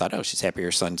have probably thought, she's happy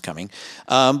her son's coming.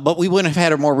 But we wouldn't have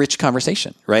had a more rich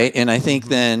conversation, right? And I think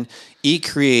then it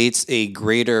creates a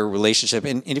greater relationship.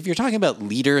 And if you're talking about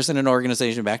leaders in an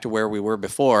organization, back to where we were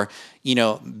before,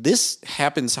 this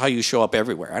happens how you show up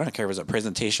everywhere. I don't care if it's a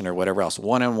presentation or whatever else,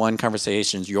 one-on-one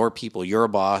conversations, your people, your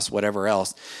boss, whatever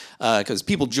else. Because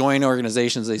people join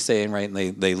organizations, they say, right,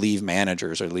 and they leave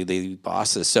managers or they leave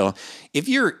bosses. So if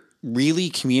you're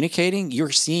really communicating, you're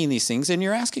seeing these things and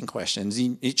you're asking questions.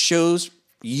 It shows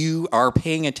you are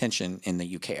paying attention and that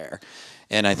you care.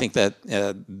 And I think that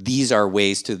these are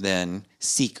ways to then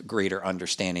seek greater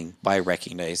understanding by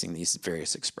recognizing these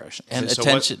various expressions. And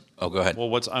attention. Go ahead.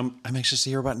 Well, I'm anxious to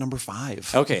hear about number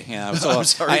 5. Okay, yeah. So I'm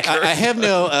sorry, I have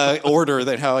no order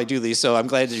that how I do these, so I'm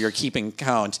glad that you're keeping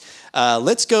count.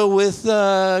 Let's go with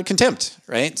contempt,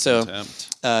 right? So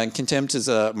contempt is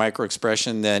a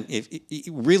microexpression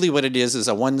that really what it is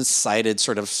a one-sided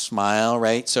sort of smile,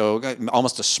 right? So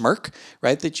almost a smirk,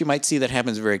 right? That you might see that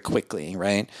happens very quickly,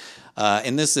 right?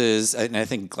 And this is, and I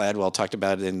think Gladwell talked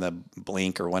about it in the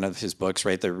Blink or one of his books,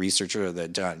 right? The researcher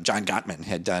that John Gottman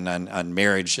had done on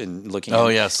marriage and looking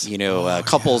at,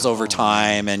 couples over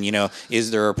time and, is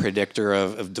there a predictor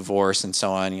of divorce and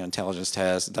so on, intelligence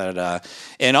tests,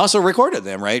 and also recorded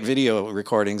them, right? Video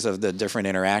recordings of the different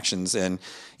interactions. And,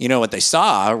 what they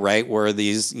saw, right, were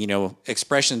these,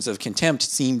 expressions of contempt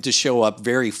seemed to show up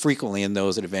very frequently in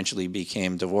those that eventually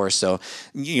became divorced. So,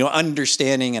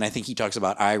 understanding, and I think he talks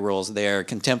about eye rolls there,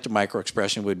 contempt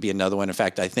microexpression would be another one. In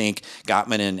fact, I think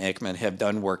Gottman and Ekman have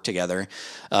done work together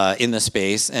in the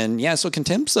space. And yeah, so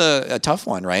contempt's a tough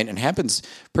one, right? And happens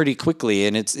pretty quickly,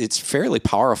 and it's fairly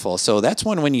powerful. So that's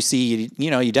one when you see,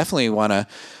 you definitely want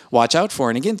watch out for.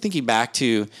 And again, thinking back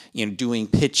to, doing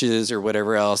pitches or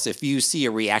whatever else, if you see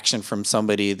a reaction from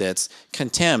somebody that's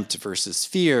contempt versus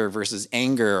fear versus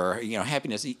anger or,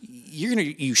 happiness,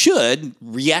 you should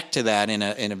react to that in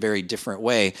a very different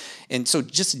way. And so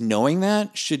just knowing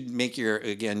that should make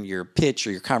your pitch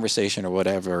or your conversation or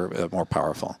whatever more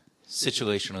powerful.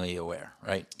 Situationally aware,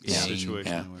 right?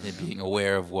 Being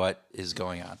aware of what is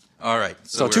going on. All right.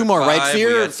 So two more, right?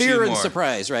 Fear and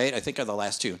surprise, right? I think are the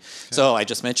last two. Okay. So I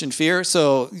just mentioned fear.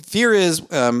 So fear is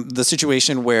the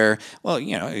situation where,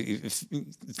 if you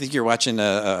think you're watching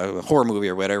a horror movie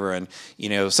or whatever, and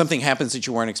something happens that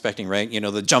you weren't expecting, right?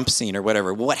 The jump scene or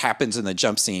whatever. What happens in the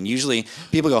jump scene? Usually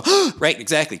people go, oh, right,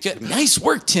 exactly. Good. Nice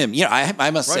work, Tim. I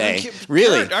must say,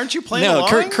 really, Kurt, aren't you playing along?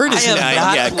 Kurt is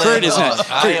not. Kurt is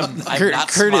not.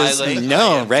 Kurt is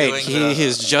no, right. He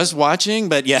is just watching,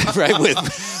 but right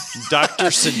with.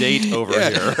 Dr. Sedate over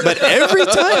here. But every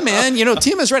time, man,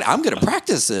 Tim is right. I'm going to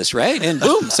practice this, right? And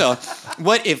boom. So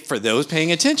what if, for those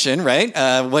paying attention, right,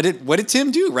 what did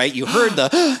Tim do, right? You heard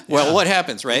what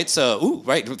happens, right? So,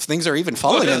 right, things are even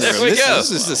falling in there.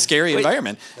 This is a scary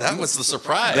environment. That was the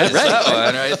surprise. Right. That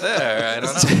one right there. I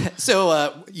don't know.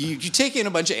 So you take in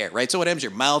a bunch of air, right? So what happens?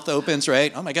 Your mouth opens,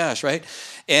 right? Oh my gosh, right?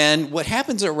 And what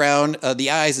happens around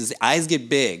the eyes is the eyes get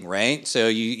big, right? So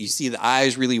you see the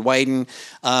eyes really widen.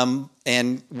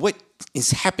 And what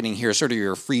is happening here is sort of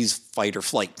your freeze, fight, or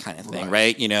flight kind of thing,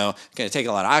 right? Going to take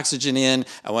a lot of oxygen in.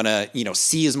 I want to,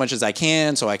 see as much as I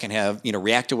can so I can have,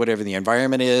 react to whatever the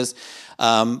environment is.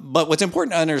 But what's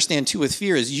important to understand too with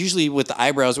fear is usually with the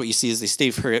eyebrows, what you see is they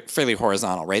stay fairly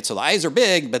horizontal, right? So the eyes are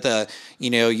big, but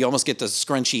you almost get the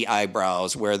scrunchy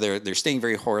eyebrows where they're staying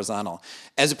very horizontal,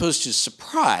 as opposed to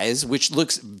surprise, which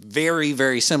looks very,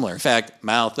 very similar. In fact,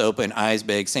 mouth open, eyes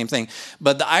big, same thing,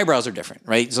 but the eyebrows are different,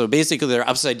 right? So basically they're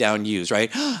upside down U's, right?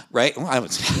 Right? Well,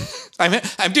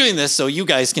 I'm doing this so you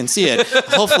guys can see it.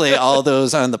 Hopefully all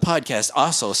those on the podcast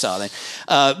also saw that.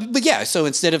 But yeah, so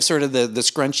instead of sort of the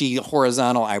scrunchy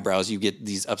horizontal eyebrows, you get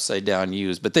these upside down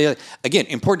U's. But they, again,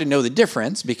 important to know the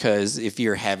difference, because if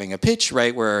you're having a pitch,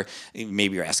 right, where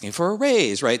maybe you're asking for a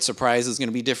raise, right, surprise is going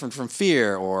to be different from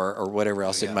fear or whatever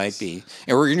else it might be.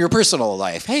 Or in your personal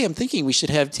life, hey, I'm thinking we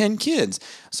should have 10 kids.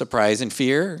 Surprise and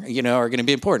fear, are going to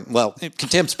be important. Well,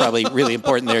 contempt's probably really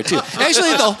important there too.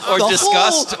 Actually, the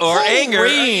disgust whole anger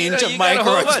range of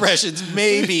micro expressions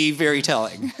may be very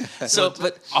telling.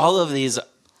 But all of these,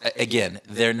 again,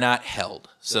 they're not held.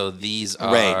 So these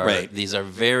are these are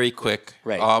very quick,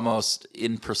 almost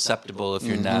imperceptible if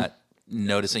you're not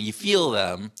noticing. You feel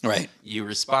them, right? You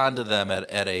respond to them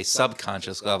at a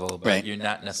subconscious level, but you're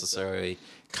not necessarily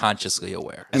consciously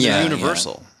aware. And they're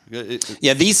universal.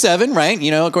 These 7, right?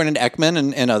 According to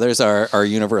Ekman and others, are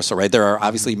universal, right? There are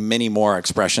obviously many more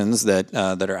expressions that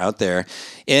are out there,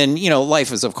 and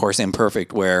life is of course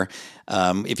imperfect. Where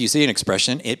if you see an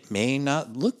expression, it may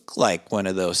not look like one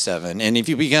of those 7. And if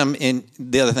you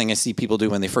the other thing I see people do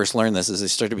when they first learn this is they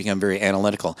start to become very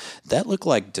analytical. That looked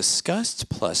like disgust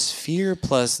plus fear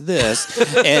plus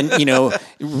this, and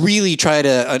really try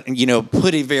to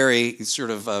put a very sort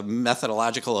of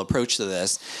methodological approach to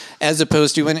this, as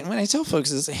opposed to when I tell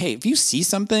folks is, hey, if you see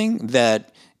something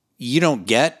that you don't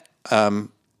get,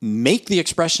 make the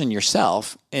expression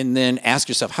yourself and then ask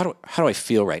yourself, how do I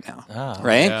feel right now?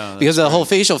 Right? Yeah, because of the whole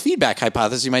facial feedback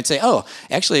hypothesis, you might say, oh,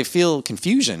 actually I feel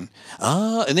confusion.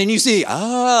 And then you see,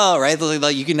 right?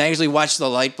 You can actually watch the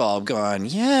light bulb go on.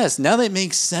 Yes, now that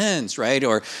makes sense, right?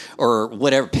 Or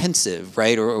whatever, pensive,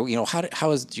 right? Or how do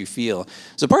you feel?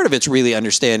 So part of it's really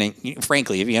understanding,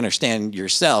 frankly, if you understand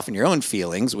yourself and your own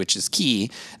feelings, which is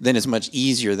key, then it's much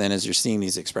easier than as you're seeing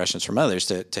these expressions from others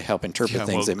to help interpret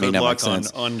things that may not make sense.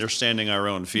 Good luck on understanding our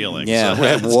own feelings.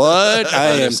 Yeah. What?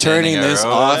 I am turning this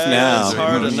off now. That is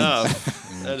hard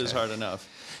enough. That is hard enough.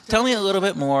 Tell me a little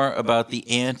bit more about the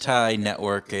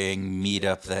anti-networking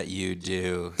meetup that you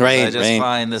do. Right, I just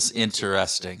find this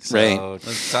interesting. So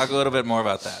let's talk a little bit more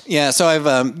about that. Yeah, so I've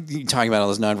talking about all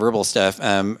this nonverbal stuff.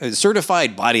 A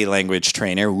certified body language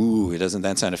trainer. Ooh, doesn't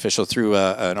that sound official? Through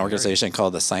an organization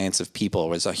called the Science of People. It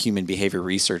was a human behavior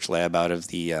research lab out of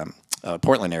the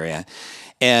Portland area.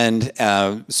 And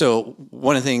so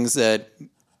one of the things that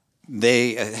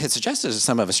they had suggested to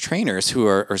some of us trainers who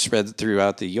are spread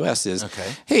throughout the U.S. is,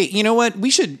 hey, you know what? We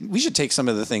should take some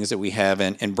of the things that we have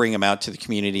and bring them out to the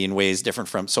community in ways different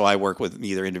from. So I work with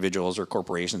either individuals or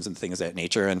corporations and things of that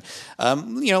nature. And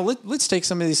let's take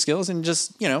some of these skills and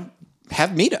just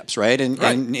have meetups, right?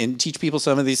 And teach people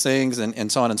some of these things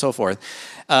and so on and so forth.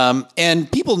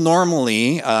 And people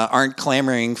normally aren't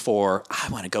clamoring for, I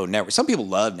want to go network. Some people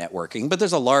love networking, but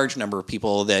there's a large number of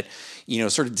people that,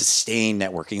 sort of disdain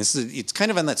networking. It's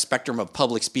kind of on that spectrum of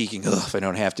public speaking. Ugh, if I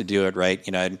don't have to do it, right?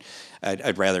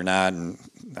 I'd rather not. And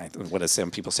what do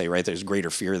some people say, right? There's greater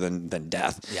fear than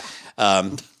death. Yeah.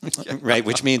 Right.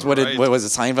 Which means, what was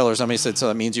it, Seinfeld or somebody said, so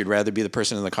that means you'd rather be the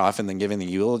person in the coffin than giving the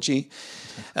eulogy.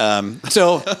 And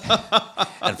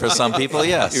for some people,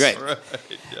 yes. Right.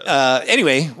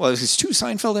 Anyway, well, it's 2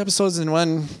 Seinfeld episodes in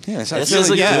one. Yeah, so this is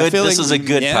a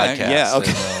good podcast. Yeah,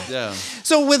 okay. Yeah.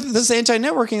 So with this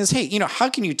anti-networking is, hey, how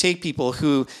can you take people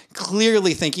who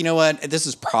clearly think, you know what, this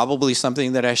is probably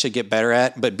something that I should get better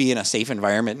at, but be in a safe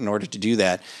environment in order to do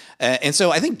that. And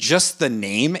so I think just the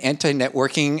name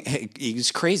anti-networking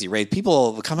is crazy, right?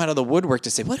 People come out of the woodwork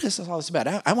to say, what is this all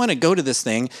about? I want to go to this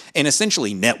thing and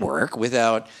essentially network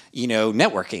without,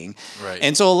 networking. Right.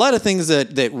 And so a lot of things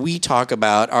that we talk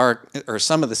about are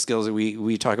some of the skills that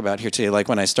we talk about here today. Like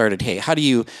when I started, hey, how do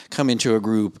you come into a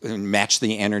group and match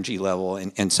the energy level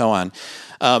and so on?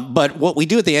 But what we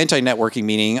do at the anti-networking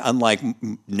meeting, unlike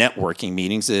networking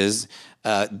meetings, is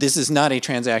this is not a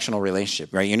transactional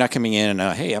relationship, right? You're not coming in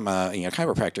and, hey, I'm a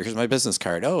chiropractor. Here's my business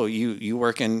card. Oh, you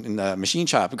work in the machine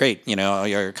shop. Great.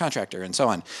 You're a contractor and so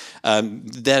on.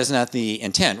 That is not the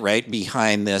intent, right,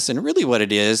 behind this. And really what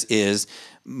it is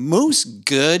most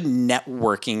good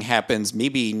networking happens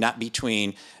maybe not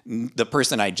between the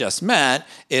person I just met.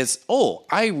 It's,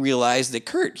 I realized that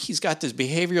Kurt, he's got this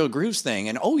behavioral grooves thing,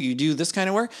 and you do this kind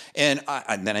of work, and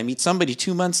then I meet somebody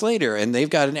 2 months later, and they've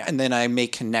got and then I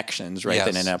make connections, right? Yes.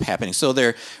 That end up happening. So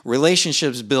they're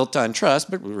relationships built on trust,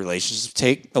 but relationships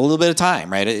take a little bit of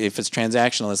time, right? If it's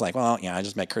transactional, it's like, I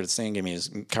just met Curtis Singh, give me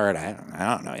his card. I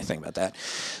don't know anything about that.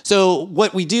 So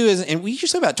what we do is, and we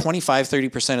usually about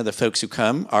 25-30% of the folks who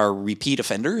come are repeat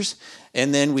offenders.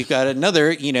 And then we've got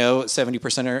another,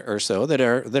 70% or so that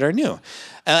are new.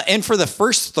 And for the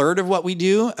first third of what we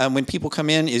do, when people come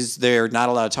in, is they're not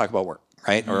allowed to talk about work,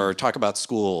 right? Mm-hmm. Or talk about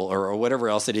school or whatever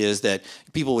else it is that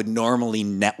people would normally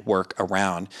network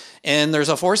around. And there's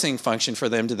a forcing function for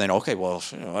them to then, okay, well,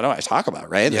 what do I talk about,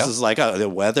 right? This is like the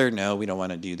weather. No, we don't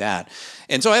want to do that.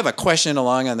 And so I have a question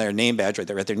along on their name badge, right?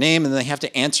 They write their name, and they have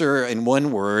to answer in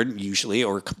one word, usually,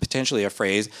 or potentially a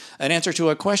phrase, an answer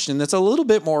to a question that's a little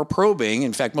bit more probing.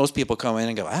 In fact, most people come in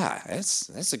and go,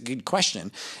 that's a good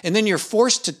question. And then you're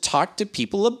forced to talk to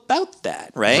people about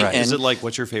that, right? And is it like,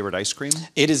 what's your favorite ice cream?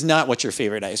 It is not what's your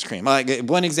favorite ice cream.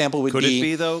 One example would be... Could it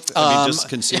be, though? Just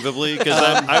conceivably? Because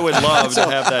I would love to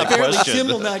have that apparently question. Tim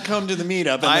will not come to the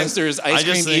meetup unless there's ice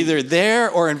cream either there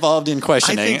or involved in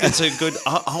questioning. I think it's a good...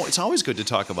 it's always good to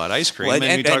talk about ice cream. Well,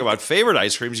 and we talk about favorite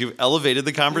ice creams. You've elevated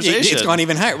the conversation. It's gone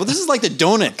even higher. Well, this is like the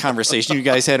donut conversation you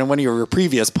guys had in one of your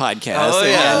previous podcasts. Oh,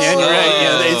 yeah.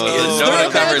 The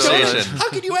donut conversation. How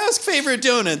could you ask favorite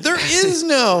donut? There is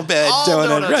no bad All donut.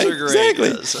 Donuts right, are great.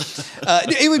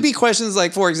 Exactly. It would be questions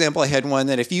like, for example, I had one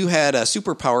that if you had a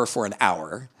superpower for an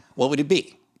hour, what would it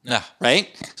be? Yeah. Right?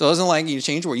 So it wasn't like you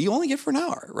change where you only get for an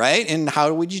hour, right? And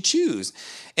how would you choose?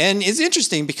 And it's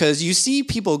interesting because you see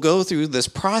people go through this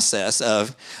process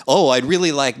of, I'd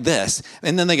really like this.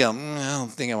 And then they go, I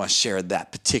don't think I want to share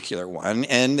that particular one.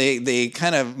 And they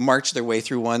kind of march their way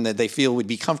through one that they feel would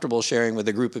be comfortable sharing with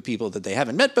a group of people that they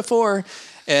haven't met before,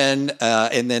 and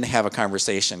then have a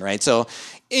conversation, right? So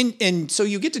so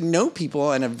you get to know people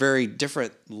on a very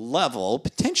different level,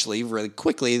 potentially really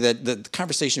quickly, that the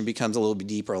conversation becomes a little bit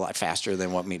deeper, a lot faster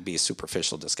than what may be a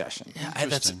superficial discussion. Yeah,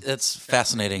 that's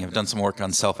fascinating. I've done some work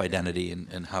on self-identity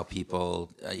and how people,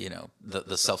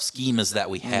 the self-schemas that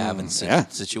we have in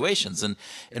situations.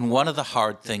 And one of the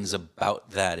hard things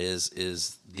about that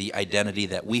is the identity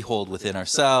that we hold within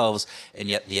ourselves, and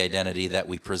yet the identity that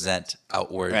we present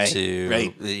outward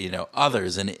to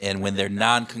others. And when they're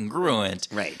non-congruent,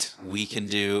 we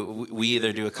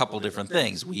either do a couple different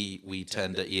things. We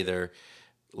tend to either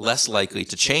less likely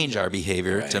to change our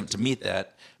behavior to meet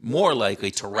that, more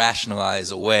likely to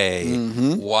rationalize away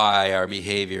why our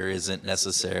behavior isn't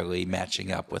necessarily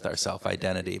matching up with our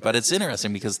self-identity. But it's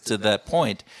interesting because to that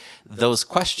point, those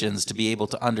questions, to be able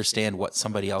to understand what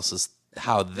somebody else's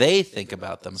how they think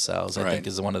about themselves, I think,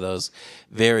 is one of those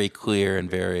very clear and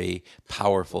very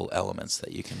powerful elements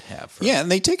that you can have.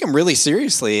 And they take them really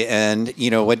seriously. And I'll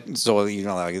use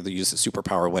a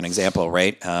superpower one example,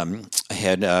 right? I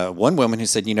had one woman who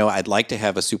said, I'd like to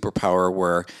have a superpower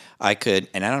where I could,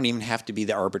 and I don't even have to be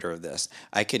the arbiter of this,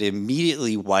 I could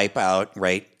immediately wipe out,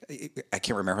 I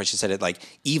can't remember how she said it, like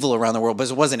evil around the world, but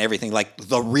it wasn't everything, like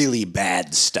the really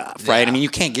bad stuff, right? I mean, you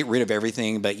can't get rid of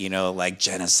everything, but like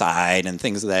genocide and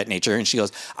things of that nature. And she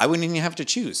goes, I wouldn't even have to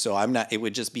choose. So I'm not, it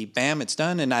would just be bam, it's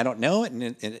done. And I don't know it.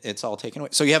 And it's all taken away.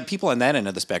 So you have people on that end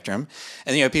of the spectrum.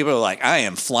 And you have people who are like, I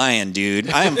am flying, dude.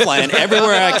 I am flying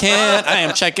everywhere I can. I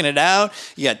am checking it out.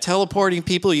 You got teleporting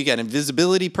people. You got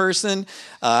invisibility person.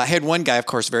 I had one guy, of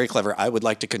course, very clever. I would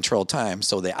like to control time,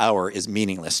 so the hour is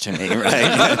meaningless to me, right?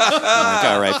 I'm like,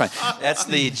 all right, fine. That's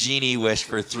the genie wish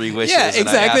for 3 wishes. Yeah,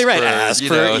 exactly right. Ask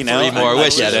for 3 more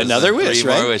wishes. Yet another wish,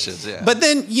 3 right? more wishes, yeah. But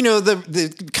then,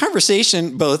 the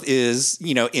conversation both is,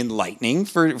 enlightening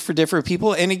for different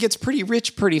people, and it gets pretty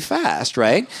rich pretty fast,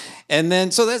 right? And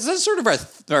then, so that's sort of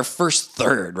our first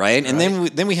third, right? And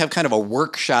then we have kind of a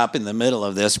workshop in the middle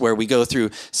of this where we go through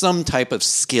some type of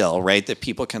skill, right, that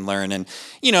people can learn. And,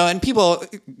 and people,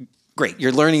 great,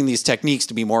 you're learning these techniques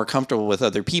to be more comfortable with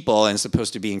other people and it's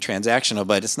supposed to being transactional,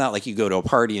 but it's not like you go to a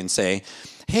party and say,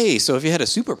 hey, so if you had a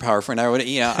superpower for an hour,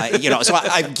 so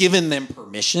I've given them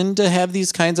permission to have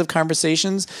these kinds of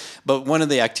conversations. But one of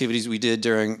the activities we did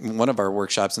during one of our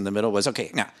workshops in the middle was, okay,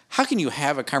 now, how can you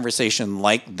have a conversation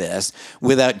like this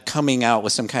without coming out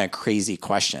with some kind of crazy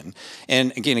question?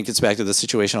 And again, it gets back to the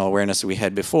situational awareness that we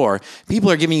had before.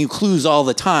 People are giving you clues all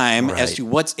the time as to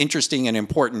what's interesting and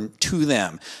important to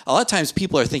them. A lot of times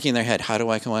people are thinking in their head, how do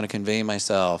I want to convey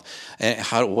myself?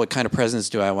 And what kind of presence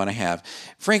do I want to have?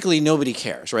 Frankly, nobody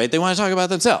cares, right? They want to talk about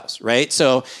themselves, right?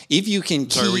 So if you can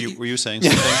Sorry, were you saying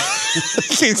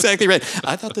something? Exactly right.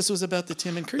 I thought this was about the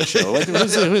Tim and Chris show.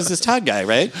 Who's this Todd guy,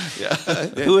 right? Yeah.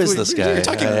 Who is this guy? You're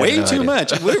talking way too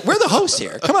much. We're the hosts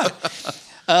here. Come on.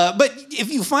 But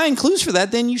if you find clues for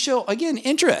that, then you show, again,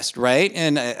 interest, right?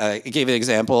 And I gave an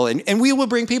example, and we will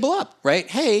bring people up, right?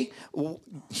 Hey,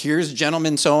 here's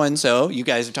gentleman so-and-so. You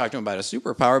guys are talking about a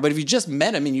superpower, but if you just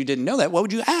met him and you didn't know that, what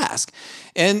would you ask?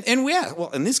 And we asked, well,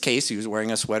 in this case, he was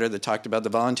wearing a sweater that talked about the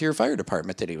volunteer fire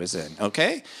department that he was in,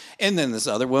 okay? And then this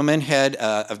other woman had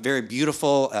a very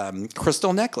beautiful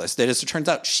crystal necklace that, as it turns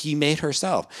out, she made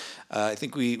herself. I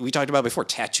think we talked about before,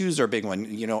 tattoos are a big one.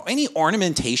 Any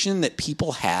ornamentation that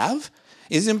people have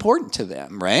is important to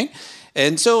them, right?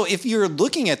 And so if you're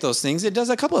looking at those things, it does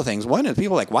a couple of things. One is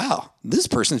people are like, wow, this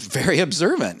person's very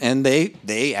observant, and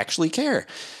they actually care.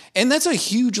 And that's a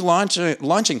huge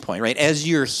launching point, right? As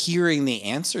you're hearing the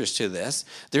answers to this,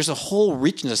 there's a whole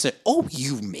richness that, oh,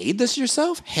 you made this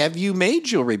yourself? Have you made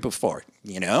jewelry before?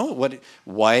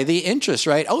 Why the interest,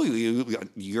 right? Oh,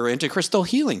 you're into crystal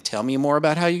healing. Tell me more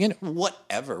about how you get it.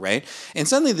 Whatever, right? And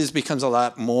suddenly this becomes a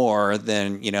lot more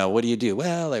than, what do you do?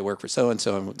 Well, I work for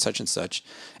so-and-so and such and such.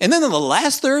 And then in the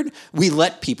last third, we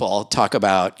let people talk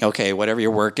about, okay, whatever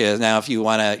your work is. Now, if you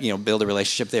want to, build a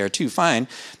relationship there too, fine.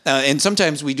 And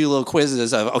sometimes we do little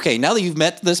quizzes of, okay, now that you've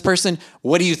met this person,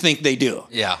 what do you think they do?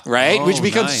 Yeah. Right? Oh, Which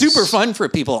becomes nice. super fun for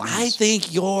people. I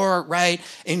think you're right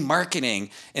in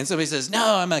marketing. And somebody says,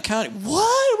 no, I'm an accountant.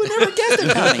 What? We never guessed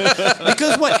accounting.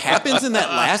 Because what happens in that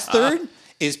last third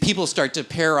is people start to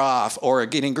pair off or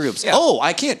get in groups. Yeah. Oh,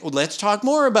 I can't. Well, let's talk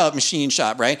more about machine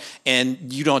shop, right?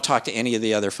 And you don't talk to any of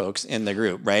the other folks in the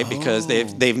group, right? Because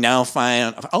they've now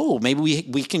found, maybe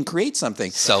we can create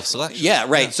something. Self-selection. Yeah,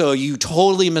 right. Yeah. So you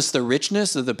totally miss the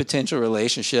richness of the potential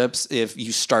relationships if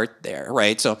you start there,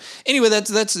 right? So anyway,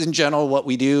 that's in general what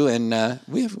we do, and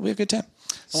we have a good time.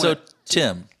 So,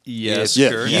 Tim. Yes,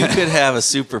 if sure. you could have a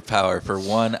superpower for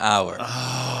 1 hour.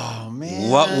 Oh,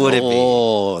 man. What would it be?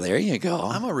 Oh, there you go.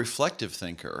 I'm a reflective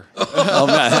thinker. That's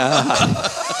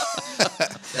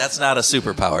not a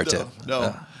superpower, Tim.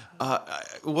 No.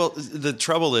 Well, the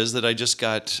trouble is that I just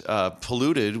got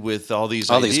polluted with all these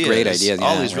ideas. These great ideas.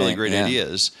 All yeah, these really right, great yeah.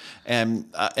 ideas. And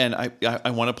I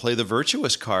want to play the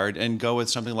virtuous card and go with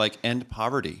something like end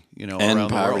poverty, End around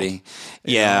poverty. the world.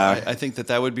 Yeah. I think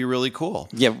that would be really cool.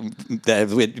 Yeah,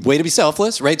 way to be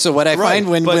selfless, right? So what I find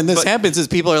when this happens is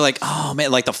people are like, oh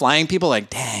man, like the flying people, like,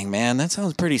 dang man, that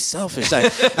sounds pretty selfish. I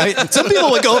mean, some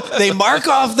people would go, they mark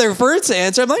off their first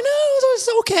answer. I'm like, no, it's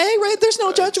okay, right? There's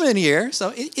no judgment here,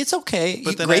 so it's okay.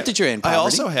 But then great that you're in poverty. I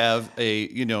also have a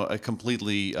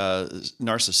completely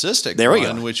narcissistic There we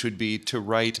one, go. which would be to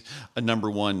write a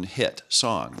 #1 hit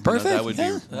song. Perfect, that would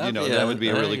yeah. be that would be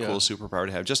a really cool superpower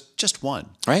to have. Just one.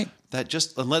 Right.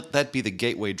 And let that be the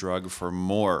gateway drug for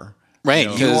more.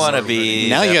 Right. You want to be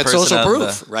now you that got person social on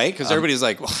proof, right? Because everybody's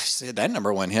like, well, I said that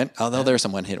 #1 hit. Although there are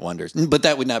some one-hit wonders, but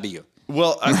that would not be you.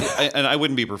 Well, I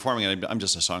wouldn't be performing it. I'm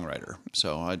just a songwriter.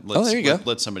 So there you go.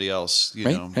 Let somebody else,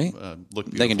 Right. look beautiful.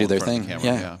 They can do in their front of the thing.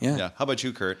 camera. Yeah. How about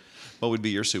you, Kurt? What would be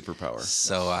your superpower?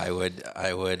 So I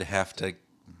would have to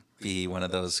be one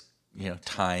of those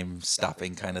time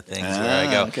stopping kind of things where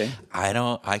I go, okay.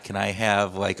 Can I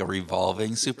have like a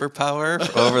revolving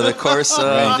superpower over the course of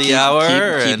Right. the Keep hour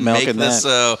and make milking this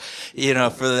that. so,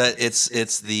 for that,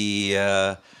 it's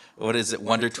the, what is it?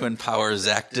 Wonder Twin powers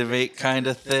activate kind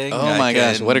of thing. Oh my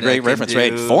gosh, what a great reference,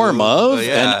 right? Form of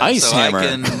an ice hammer. I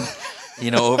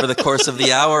can, over the course of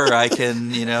the hour, I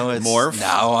can, it's Morph.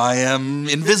 now I am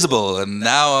invisible, and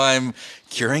now I'm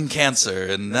curing cancer,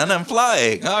 and then I'm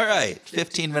flying. All right,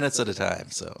 15 minutes at a time.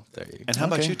 So there you go. And how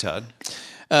about Okay. you, Todd?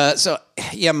 So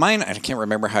yeah, mine. I can't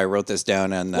remember how I wrote this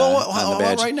down on the on the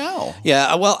badge right now.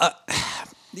 Yeah, well,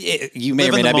 you may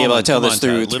Live or may in the not be able to moment. tell Come this on,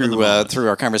 through Todd. Live in the moment. through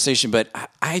our conversation, but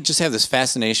I just have this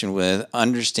fascination with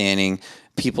understanding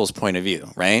people's point of view,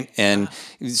 right? And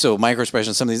so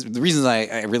microexpressions, some of these, the reasons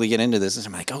I really get into this is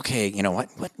I'm like, okay,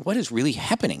 what is really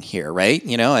happening here, right?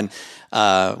 And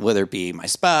whether it be my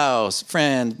spouse,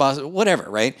 friend, boss, whatever,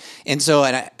 right? And so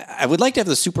I would like to have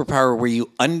the superpower where you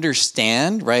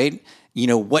understand, right?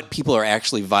 What people are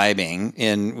actually vibing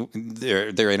in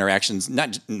their interactions,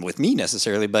 not with me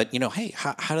necessarily, but, hey,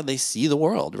 how do they see the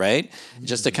world, right?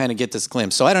 Just to kind of get this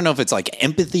glimpse. So I don't know if it's like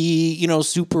empathy,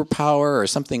 superpower or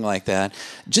something like that,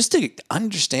 just to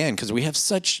understand, because we have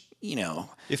such,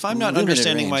 If I'm not limited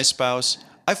understanding my range. spouse,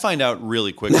 I find out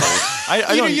really quickly.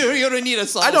 I don't. You don't need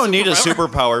a I don't need a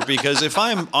superpower because if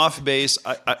I'm off base,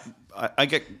 I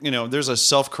get there's a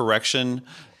self-correction,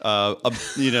 a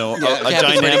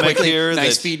dynamic quickly, here.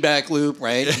 nice that, feedback loop,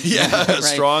 right? Yeah, Right.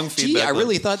 strong Gee, feedback I loop.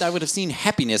 really thought I would have seen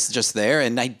happiness just there,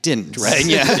 and I didn't, right?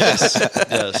 Yeah.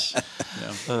 yes.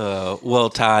 Yeah. Well,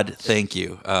 Todd, thank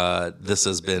you. This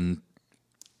has been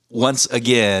once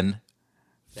again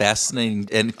fascinating,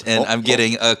 and I'm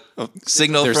getting a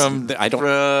signal from. I don't.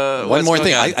 one One more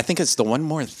thing. I think it's the one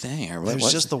more thing. Or what,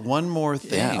 There's just the one more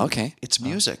thing. Yeah, okay. It's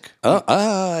music.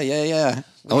 Yeah.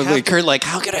 Oh, have wait, to- Kurt, like,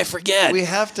 how could I forget? We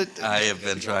have to. I have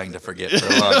been trying to forget for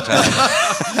a long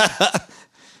time.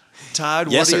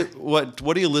 Todd, Yes,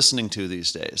 what are you listening to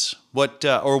these days? What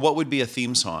what would be a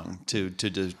theme song to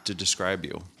describe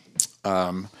you?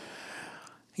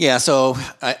 Yeah, so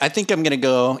I think I'm gonna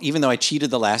go. Even though I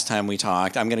cheated the last time we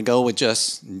talked, I'm gonna go with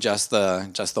just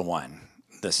the one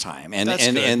this time. And That's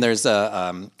good. and there's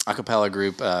a cappella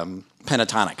group,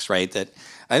 Pentatonics, right? That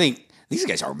I think these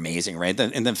guys are amazing, right?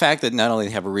 And the fact that not only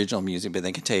they have original music, but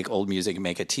they can take old music and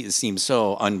make it seem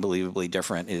so unbelievably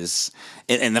different is,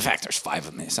 and the fact there's 5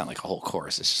 of them, they sound like a whole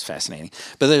chorus. It's just fascinating.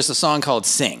 But there's a song called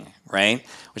 "Sing," right?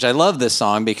 Which I love this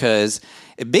song because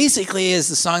it basically is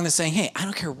the song that's saying, hey, I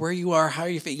don't care where you are, how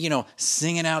you feel,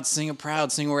 sing it out, sing it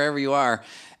proud, sing wherever you are.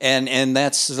 And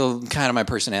that's kind of my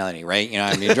personality, right?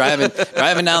 I mean, driving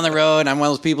down the road, I'm one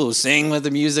of those people who sing with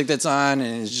the music that's on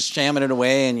and is just jamming it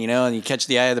away. And, and you catch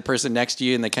the eye of the person next to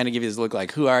you and they kind of give you this look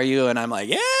like, who are you? And I'm like,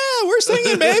 yeah, we're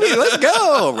singing, baby. Let's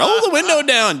go. Roll the window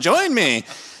down. Join me.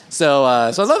 So I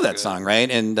love that song, right?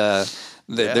 And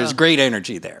there's great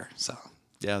energy there. So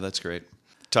Yeah, that's great.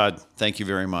 Todd, thank you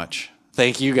very much.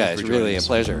 thank you guys. for joining Really a us.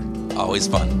 pleasure. Always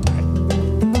fun.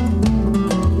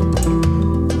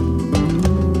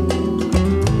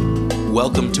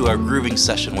 Welcome to our grooving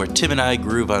session where Tim and I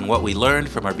groove on what we learned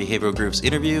from our Behavioral Grooves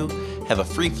interview, have a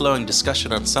free-flowing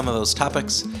discussion on some of those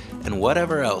topics, and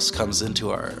whatever else comes into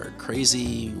our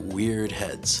crazy, weird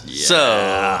heads. So,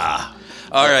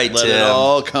 all right, Let Tim. it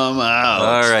all come out.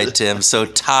 All right, Tim. So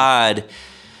Todd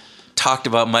talked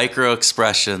about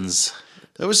micro-expressions.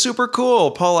 That was super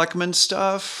cool. Paul Ekman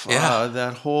stuff. Yeah.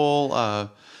 That whole,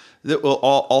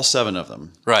 all 7 of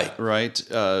them. Right. Right.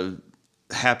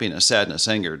 Happiness, sadness,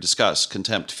 anger, disgust,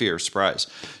 contempt, fear, surprise.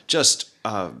 Just,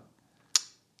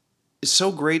 it's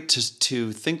so great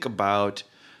to think about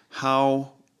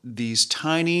how these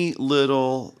tiny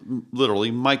little,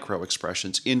 literally micro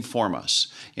expressions inform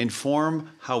us,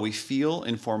 inform how we feel,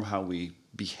 inform how we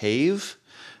behave,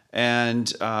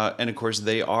 and of course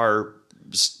they are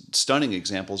stunning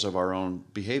examples of our own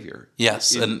behavior.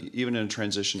 Yes, even in a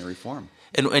transitionary form.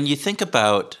 And you think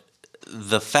about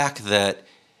the fact that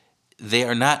they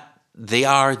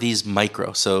are these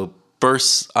micro, so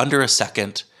bursts under a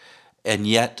second, and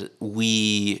yet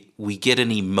we get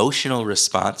an emotional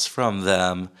response from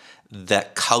them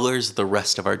that colors the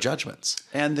rest of our judgments.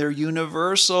 And they're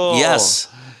universal. Yes.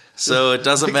 So it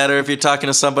doesn't matter if you're talking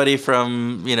to somebody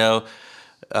from,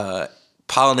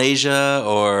 Polynesia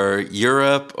or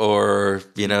Europe or,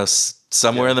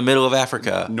 somewhere in the middle of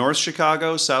Africa. North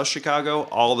Chicago, South Chicago,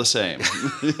 all the same.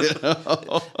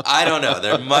 I don't know.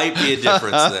 There might be a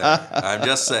difference there. I'm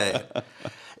just saying.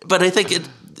 But I think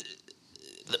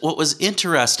what was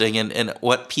interesting and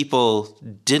what people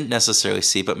didn't necessarily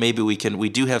see, but maybe we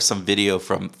do have some video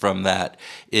from that,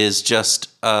 is just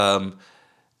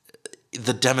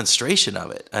the demonstration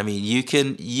of it. I mean, you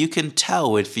can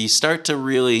tell if you start to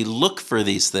really look for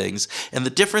these things, and the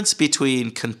difference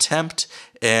between contempt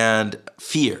and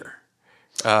fear.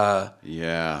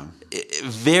 Yeah.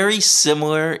 Very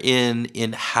similar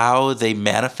in how they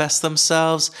manifest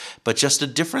themselves, but just a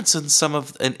difference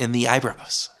in the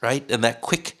eyebrows, right? And that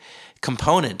quick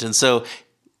component. And so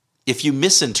if you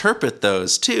misinterpret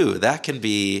those too, that can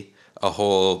be a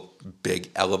whole big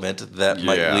element that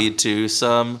might lead to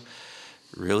some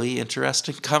really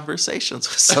interesting conversations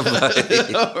with somebody.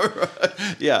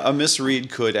 Yeah, a misread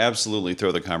could absolutely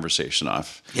throw the conversation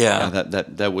off. Yeah.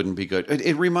 That wouldn't be good.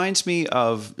 It reminds me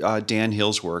of Dan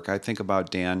Hill's work. I think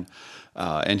about Dan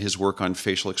and his work on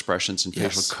facial expressions and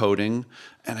facial coding,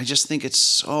 and I just think it's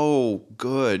so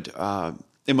good.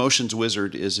 Emotions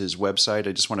Wizard is his website.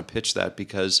 I just want to pitch that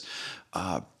because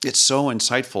it's so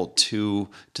insightful to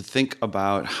think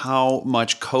about how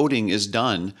much coding is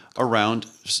done around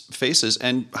faces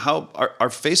and how our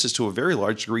faces, to a very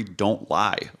large degree, don't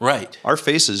lie. Right. Our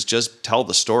faces just tell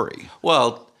the story.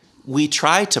 Well, we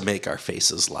try to make our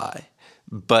faces lie.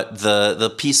 But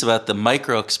the piece about the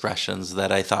micro expressions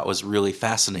that I thought was really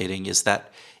fascinating is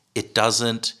that it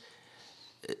doesn't.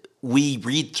 We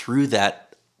read through that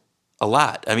a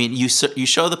lot. I mean, you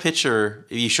show the picture.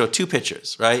 You show two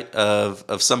pictures, right,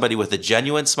 of somebody with a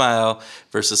genuine smile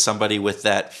versus somebody with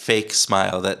that fake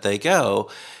smile that they go.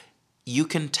 You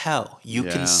can tell. You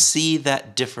can see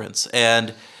that difference,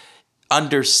 and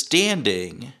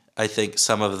understanding, I think,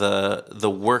 some of the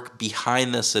work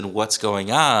behind this and what's going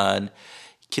on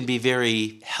can be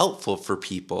very helpful for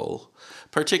people,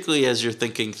 particularly as you're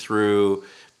thinking through,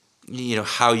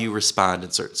 how you respond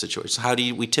in certain situations. How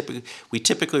do we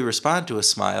typically respond to a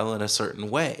smile in a certain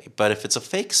way, but if it's a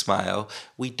fake smile,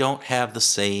 we don't have the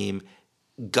same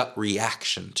gut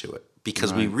reaction to it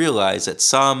because we realize at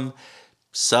some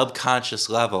subconscious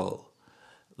level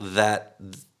that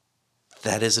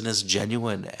isn't as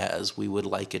genuine as we would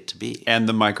like it to be. And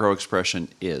the micro expression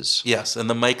is. Yes, and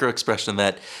the micro expression,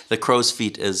 that the crow's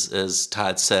feet, as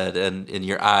Todd said, and in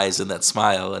your eyes and that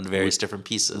smile and various different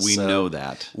pieces. We know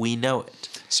that. We know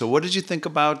it. So what did you think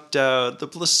about the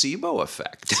placebo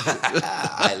effect?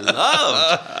 I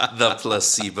loved the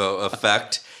placebo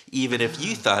effect, even if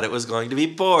you thought it was going to be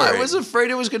boring. I was afraid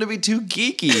it was going to be too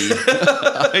geeky.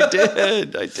 I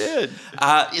did.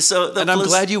 And I'm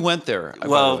glad you went there.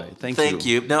 Well, by the way. Thank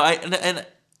you. No, and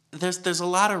there's a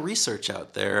lot of research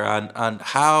out there on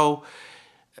how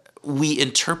we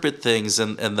interpret things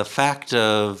and the fact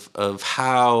of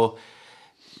how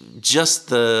just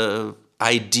the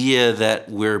idea that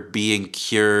we're being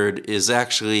cured is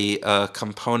actually a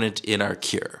component in our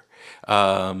cure.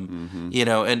 And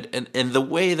the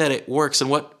way that it works, and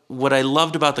what I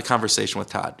loved about the conversation with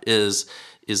Todd is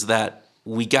that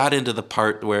we got into the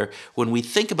part where when we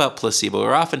think about placebo,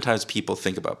 or oftentimes people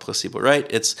think about placebo, right?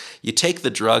 It's you take the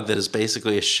drug that is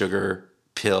basically a sugar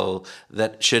pill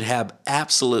that should have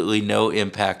absolutely no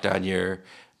impact on your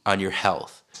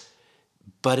health,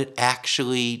 but it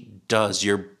actually does.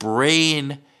 Your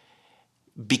brain,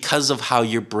 because of how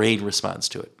your brain responds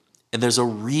to it. And there's a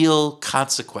real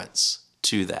consequence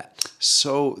to that.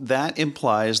 So that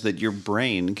implies that your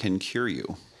brain can cure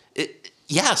you.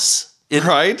 Yes.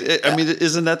 Right? I mean,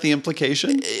 isn't that the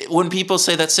implication? When people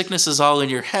say that sickness is all in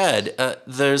your head,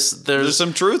 there's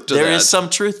some truth to that. There is some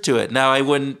truth to it. Now,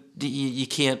 you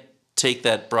can't take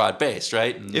that broad based,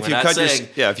 right? And if we're you not cut saying,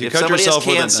 if somebody has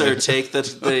cancer, take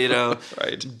the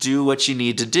right. Do what you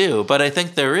need to do. But I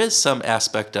think there is some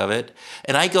aspect of it,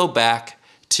 and I go back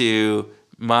to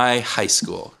my high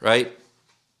school, right?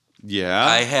 Yeah.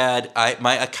 I had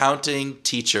my accounting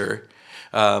teacher.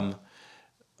 And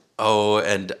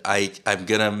I'm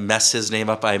gonna mess his name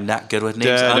up. I'm not good with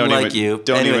names, unlike you.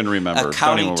 Don't even remember.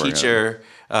 Accounting teacher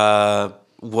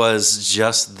was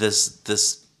just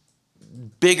this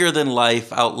bigger than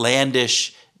life,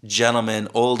 outlandish gentleman,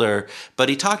 older. But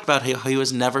he talked about how he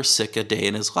was never sick a day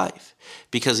in his life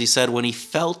because he said when he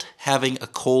felt having a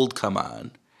cold come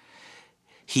on,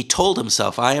 he told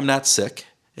himself, "I am not sick,"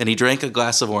 and he drank a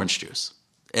glass of orange juice.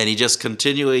 And he just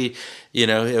continually,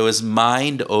 it was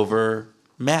mind over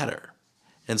matter.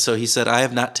 And so he said, "I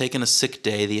have not taken a sick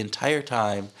day the entire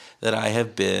time that I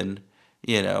have been,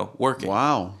 working."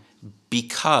 Wow.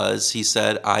 Because he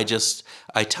said, I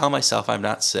tell myself I'm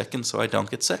not sick, and so I don't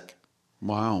get sick.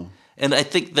 Wow. And I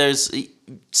think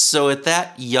so at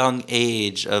that young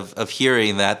age of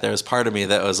hearing that, there was part of me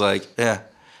that was like, yeah,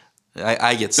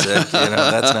 I get sick.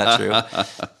 That's not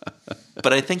true.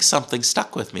 but I think something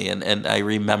stuck with me, and I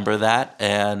remember that.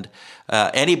 And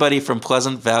anybody from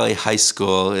Pleasant Valley High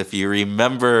School, if you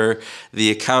remember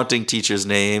the accounting teachers'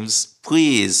 names,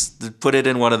 please put it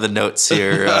in one of the notes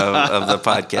here of the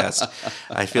podcast.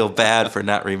 I feel bad for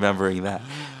not remembering that.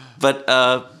 But,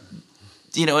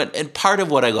 and part of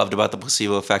what I loved about the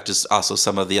placebo effect is also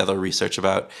some of the other research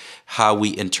about how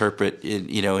we interpret, in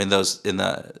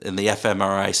the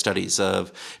fMRI studies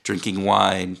of drinking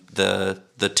wine, the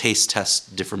taste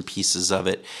test, different pieces of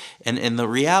it. And the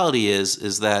reality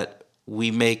is that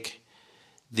we make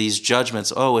these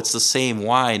judgments, it's the same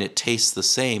wine, it tastes the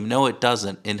same. No, it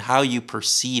doesn't. And how you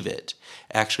perceive it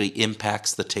actually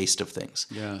impacts the taste of things.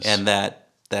 Yes. And that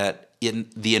in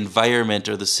the environment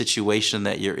or the situation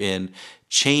that you're in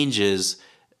changes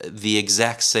the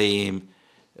exact same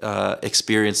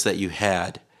experience that you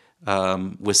had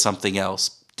with something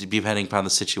else, depending upon the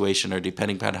situation or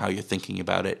depending upon how you're thinking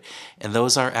about it. And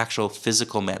those are actual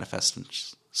physical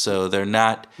manifestations. So they're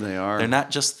not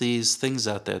just these things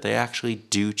out there. They actually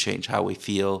do change how we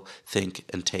feel, think,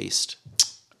 and taste.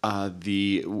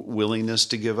 The willingness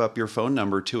to give up your phone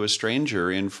number to a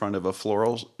stranger in front of a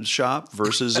floral shop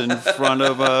versus in front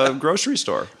of a grocery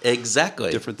store.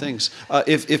 Exactly. Different things.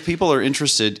 If people are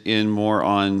interested in more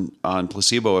on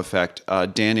placebo effect,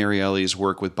 Dan Ariely's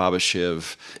work with Baba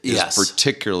Shiv is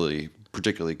particularly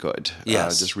good.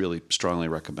 Yes. Just really strongly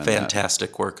recommend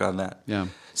Fantastic work on that. Yeah.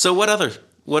 So what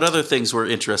other things were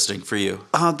interesting for you?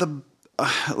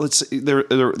 Let's see. There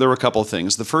were a couple of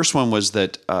things. The first one was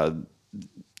that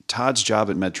Todd's job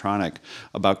at Medtronic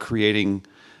about creating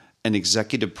an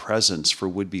executive presence for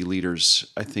would-be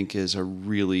leaders, I think, is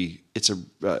it's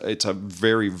a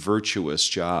very virtuous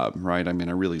job, right? I mean,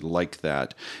 I really like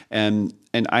that, and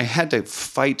I had to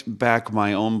fight back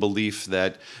my own belief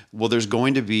that, well, there's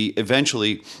going to be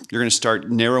eventually you're going to start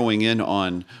narrowing in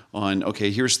on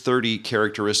okay, here's 30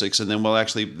 characteristics, and then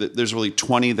there's really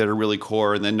 20 that are really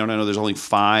core, and then no, there's only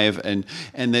 5, and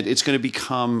that it's going to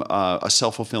become a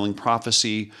self-fulfilling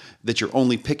prophecy that you're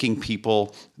only picking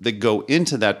people that go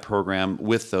into that program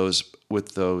with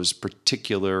those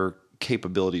particular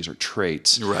capabilities or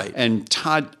traits. Right. And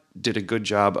Todd did a good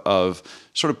job of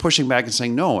sort of pushing back and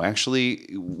saying, no, actually,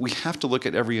 we have to look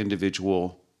at every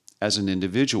individual as an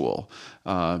individual.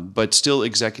 But still,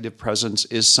 executive presence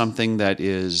is something that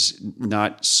is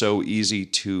not so easy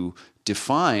to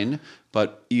define,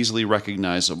 but easily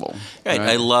recognizable. Right.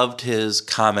 I loved his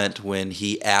comment when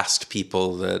he asked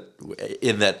people that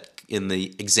in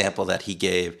the example that he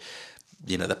gave,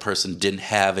 the person didn't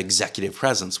have executive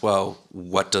presence. Well,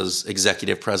 what does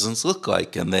executive presence look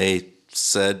like? And they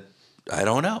said, I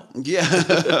don't know. Yeah.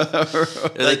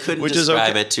 They couldn't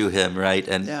describe it to him, right?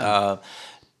 And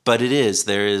but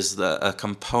there is a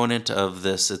component of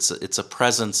this. It's a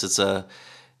presence. It's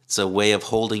a way of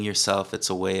holding yourself. It's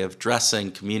a way of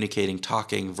dressing, communicating,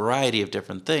 talking, variety of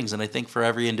different things. And I think for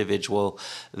every individual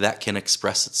that can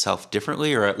express itself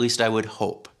differently, or at least I would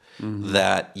hope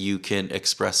that you can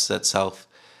express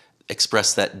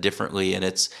that differently. And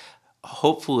it's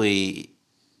hopefully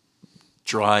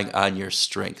drawing on your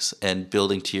strengths and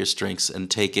building to your strengths and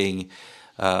taking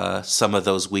some of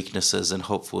those weaknesses and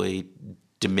hopefully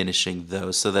diminishing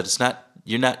those, so that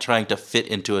you're not trying to fit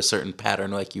into a certain pattern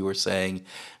like you were saying,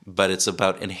 but it's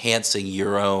about enhancing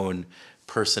your own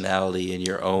personality and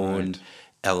your own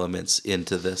elements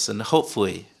into this. And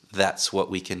hopefully that's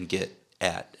what we can get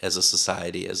at as a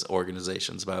society, as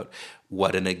organizations, about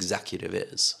what an executive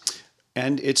is.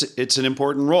 And it's an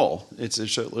important role. It's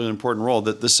an important role.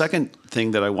 The second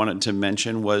thing that I wanted to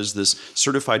mention was this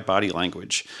certified body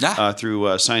language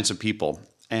through Science of People.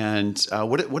 And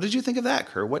what did you think of that,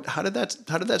 Kurt? How did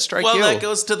that strike you? Well, that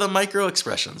goes to the micro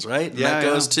expressions, right? Yeah, that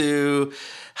goes to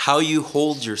how you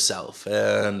hold yourself,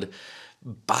 and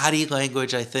body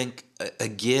language. I think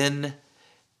again,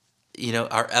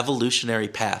 our evolutionary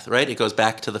path, right? It goes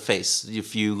back to the face.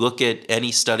 If you look at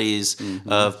any studies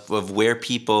of where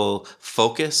people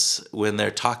focus when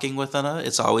they're talking with another,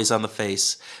 it's always on the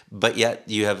face. But yet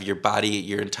you have your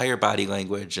entire body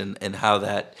language and how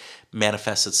that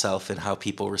manifests itself in how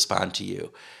people respond to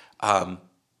you.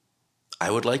 I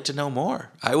would like to know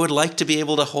more. I would like to be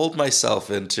able to hold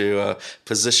myself into a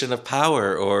position of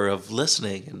power or of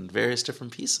listening and various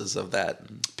different pieces of that.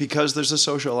 Because there's a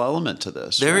social element to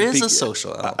this. There is a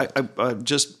social element. I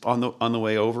just on the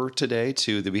way over today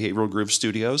to the Behavioral Groove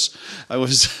Studios, I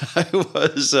was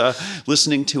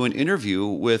listening to an interview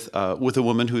with a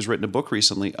woman who's written a book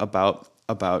recently about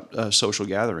social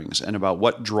gatherings and about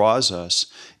what draws us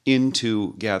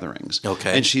into gatherings.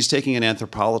 Okay. And she's taking an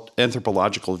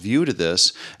anthropological view to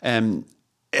this, and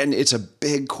And it's a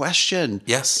big question.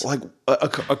 Yes. Like,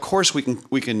 of course, we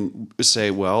can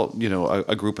say, well,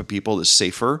 a group of people is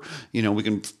safer. We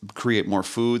can create more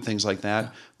food, things like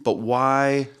that. But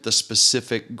why the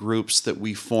specific groups that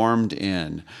we formed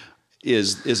in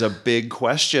is a big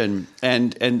question,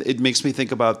 and it makes me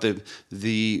think about the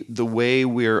way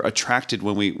we're attracted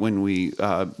when we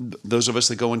those of us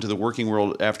that go into the working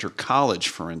world after college,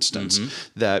 for instance,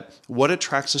 that what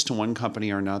attracts us to one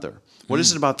company or another. What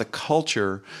is it about the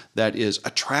culture that is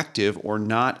attractive or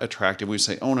not attractive? We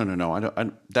say, oh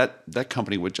no, that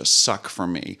company would just suck for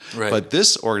me. Right. But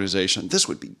this organization, this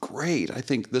would be great. I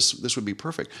think this would be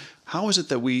perfect. How is it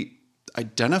that we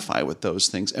identify with those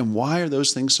things, and why are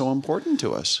those things so important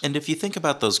to us? And if you think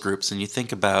about those groups and you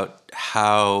think about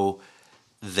how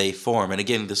they form, and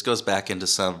again, this goes back into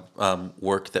some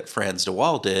work that Frans de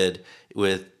Waal did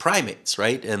with primates,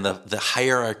 right? And the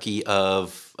hierarchy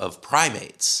of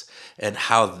primates and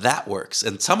how that works.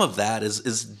 And some of that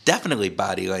is definitely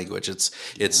body language.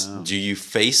 It's do you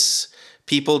face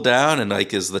people down, and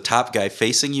like, is the top guy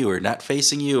facing you or not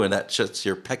facing you? And that's just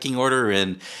your pecking order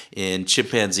in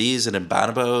chimpanzees and in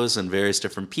bonobos and various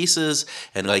different pieces,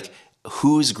 and like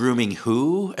who's grooming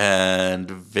who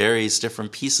and various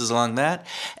different pieces along that.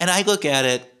 And I look at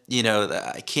it,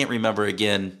 I can't remember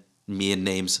again me and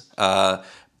names,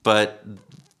 but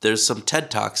there's some TED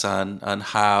Talks on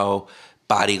how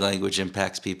body language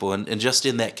impacts people and just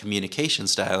in that communication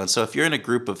style. And so if you're in a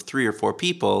group of 3 or 4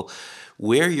 people,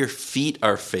 where your feet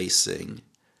are facing,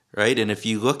 right? And if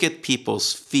you look at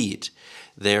people's feet,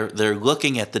 they're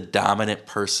looking at the dominant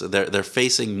person. They're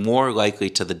facing more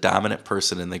likely to the dominant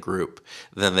person in the group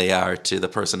than they are to the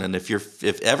person. And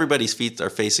if everybody's feet are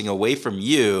facing away from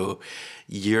you,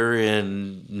 you're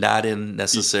not in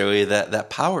necessarily that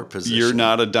power position. You're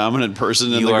not a dominant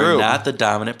person in the group. You are not the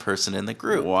dominant person in the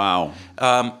group. Wow.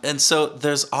 And so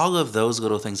there's all of those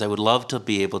little things. I would love to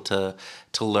be able to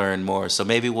learn more. So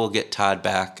maybe we'll get Todd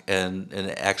back and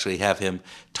actually have him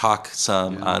talk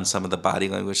on some of the body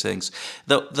language things.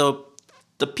 The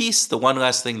one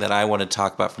last thing that I want to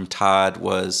talk about from Todd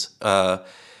was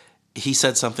he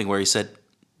said something where he said,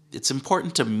 it's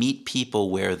important to meet people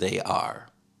where they are.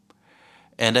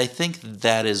 And I think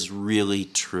that is really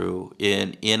true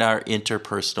in our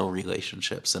interpersonal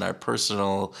relationships, in our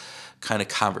personal kind of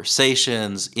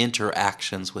conversations,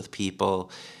 interactions with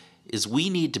people, is we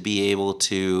need to be able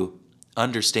to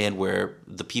understand where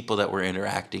the people that we're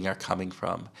interacting are coming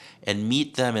from and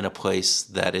meet them in a place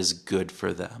that is good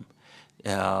for them.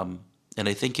 And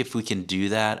I think if we can do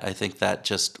that, I think that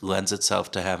just lends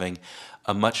itself to having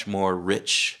a much more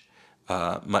rich,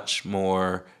 much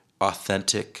more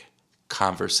authentic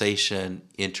conversation,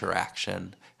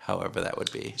 interaction, however that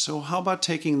would be. So how about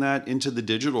taking that into the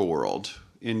digital world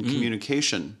in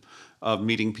communication of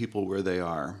meeting people where they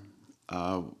are?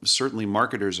 Certainly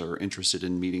marketers are interested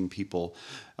in meeting people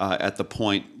at the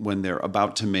point when they're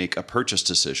about to make a purchase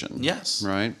decision. Yes.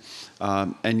 Right?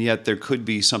 And yet there could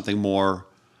be something more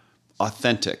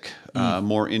authentic,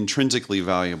 more intrinsically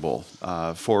valuable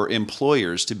for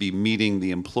employers to be meeting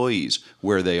the employees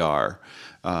where they are.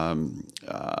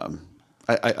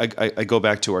 I go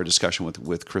back to our discussion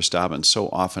with Chris Dobbins. So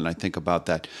often I think about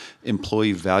that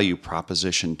employee value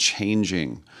proposition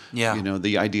changing. Yeah.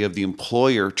 The idea of the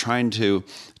employer trying to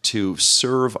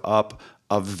serve up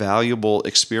a valuable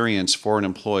experience for an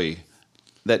employee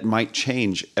that might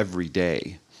change every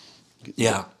day.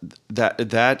 Yeah.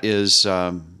 That is.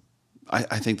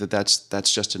 I think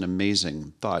that's just an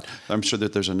amazing thought. I'm sure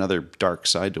that there's another dark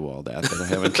side to all that I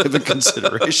haven't given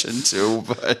consideration to,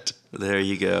 but there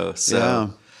you go. So, yeah.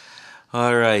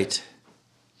 All right.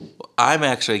 I'm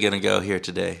actually going to go here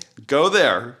today. Go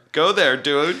there,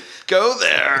 dude. Go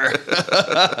there.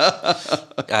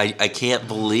 I can't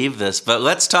believe this, but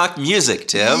let's talk music,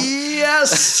 Tim.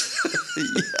 Yes.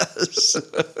 Yes.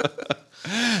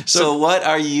 So what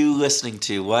are you listening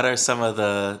to? What are some of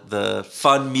the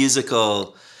fun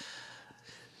musical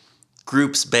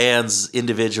groups, bands,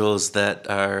 individuals that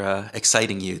are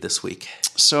exciting you this week?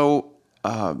 So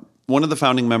one of the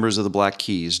founding members of the Black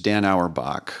Keys, Dan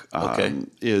Auerbach,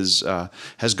 has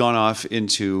gone off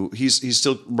into he's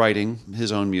still writing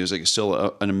his own music. He's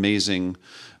still an amazing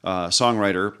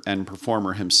songwriter and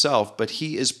performer himself, but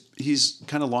he's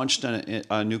kind of launched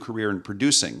a new career in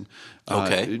producing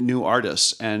new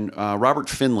artists. And Robert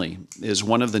Finley is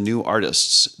one of the new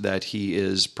artists that he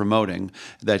is promoting,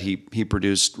 that he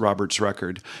produced Robert's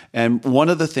record. And one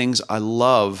of the things I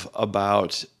love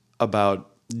about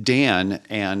Dan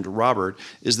and Robert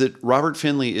is that Robert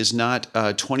Finley is not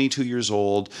 22 years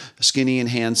old, skinny and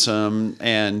handsome,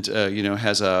 and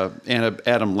has an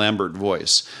Adam Lambert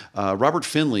voice. Robert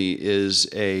Finley is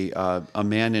a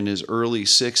man in his early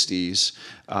 60s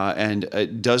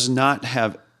and does not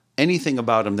have anything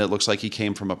about him that looks like he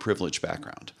came from a privileged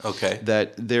background. Okay.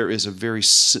 That there is a very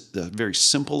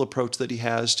simple approach that he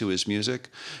has to his music,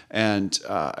 and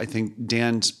I think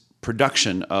Dan's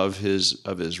production of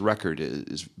his record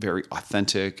is very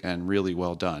authentic and really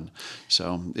well done.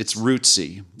 So it's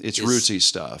rootsy. It's rootsy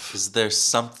stuff. Is there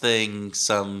some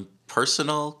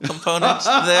personal component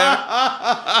there?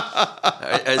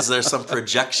 Is there some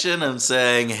projection and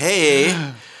saying,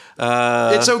 hey...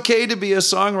 it's okay to be a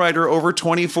songwriter over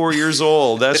 24 years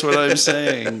old. That's what I'm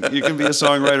saying. You can be a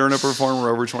songwriter and a performer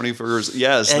over 24 years.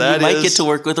 Yes, and that you might get to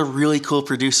work with a really cool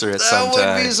producer at some time.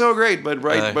 That would be so great. But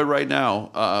right now,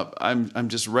 I'm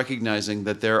just recognizing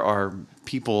that there are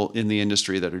people in the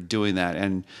industry that are doing that,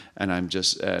 and I'm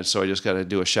just so I just got to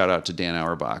do a shout out to Dan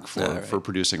Auerbach for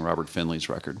producing Robert Finley's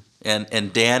record.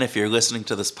 And Dan, if you're listening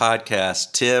to this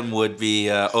podcast, Tim would be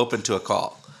open to a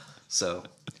call. So.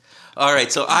 All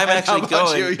right, so I'm actually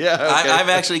going. Yeah, okay. I'm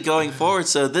actually going forward.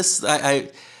 So this,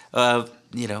 these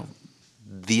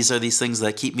are these things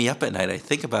that keep me up at night. I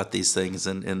think about these things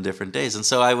in different days, and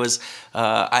so I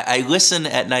listen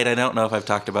at night. I don't know if I've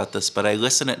talked about this, but I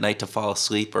listen at night to fall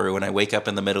asleep, or when I wake up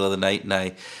in the middle of the night and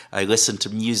I listen to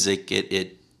music.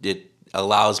 It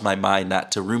allows my mind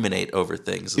not to ruminate over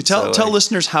things. You tell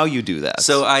listeners how you do that.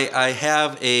 So I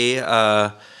have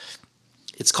a.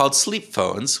 It's called Sleep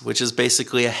Phones, which is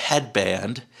basically a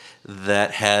headband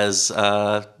that has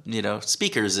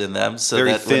speakers in them, so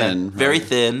very that thin, very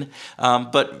thin,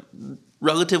 but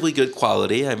relatively good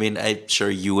quality. I mean, I'm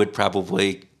sure you would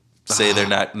probably say they're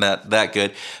not that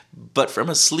good, but from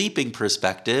a sleeping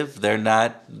perspective, they're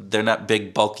not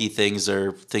big bulky things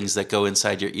or things that go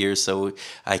inside your ears, so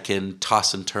I can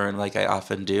toss and turn like I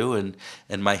often do, and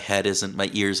my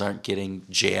ears aren't getting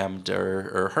jammed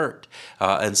or hurt,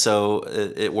 and so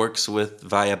it works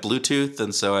via Bluetooth,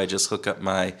 and so I just hook up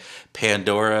my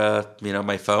Pandora,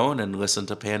 my phone, and listen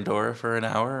to Pandora for an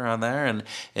hour on there, and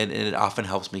it often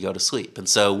helps me go to sleep. And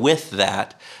so with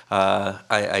that,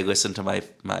 I listen to my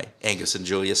Angus and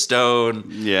Julia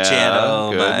Stone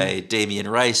channel, good. My Damien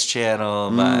Rice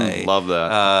channel, my love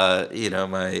that.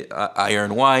 My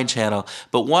Iron Wine channel.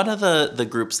 But one of the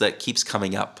groups that keeps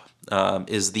coming up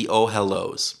is the Oh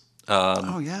Hellos.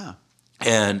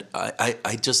 And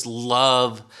I just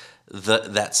love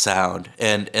that sound.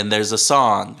 And there's a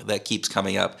song that keeps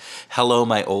coming up, Hello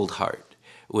My Old Heart,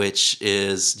 which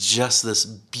is just this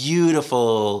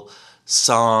beautiful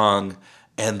song,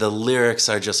 and the lyrics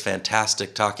are just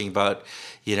fantastic, talking about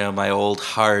my old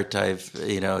heart.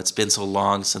 It's been so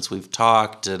long since we've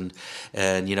talked, and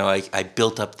I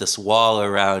built up this wall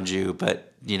around you, but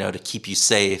to keep you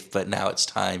safe, but now it's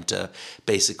time to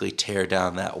basically tear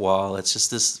down that wall. It's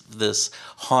just this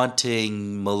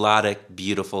haunting, melodic,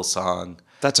 beautiful song.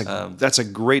 That's a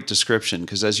great description,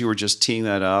 because as you were just teeing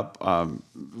that up,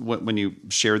 when you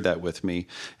shared that with me,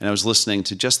 and I was listening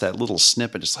to just that little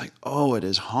snippet, it's like, oh, it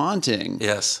is haunting.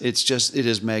 Yes. It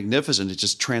is magnificent. It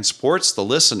just transports the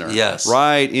listener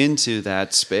right into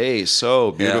that space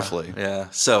so beautifully. Yeah.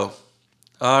 So,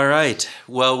 all right.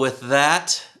 Well, with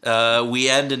that, we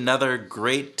end another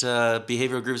great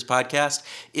Behavioral Grooves podcast.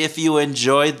 If you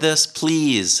enjoyed this,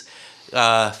 please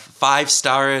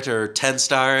 5-star it or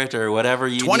 10-star it or whatever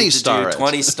you 20 need to star do. it.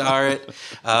 20-star it,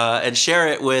 and share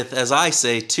it with, as I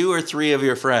say, 2 or 3 of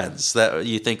your friends that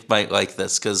you think might like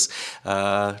this, because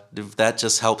that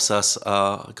just helps us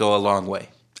go a long way.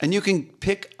 And you can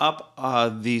pick up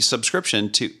the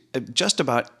subscription to just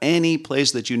about any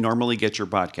place that you normally get your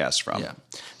podcasts from. Yeah.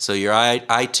 So your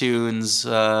iTunes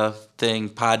thing,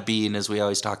 Podbean, as we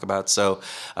always talk about. So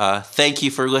thank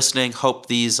you for listening. Hope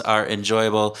these are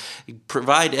enjoyable.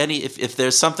 Provide if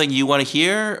there's something you want to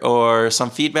hear or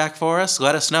some feedback for us,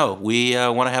 let us know. We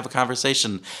want to have a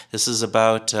conversation. This is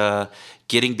about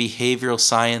getting behavioral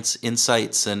science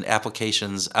insights and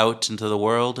applications out into the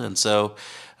world. And so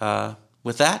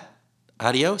with that,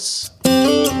 adios.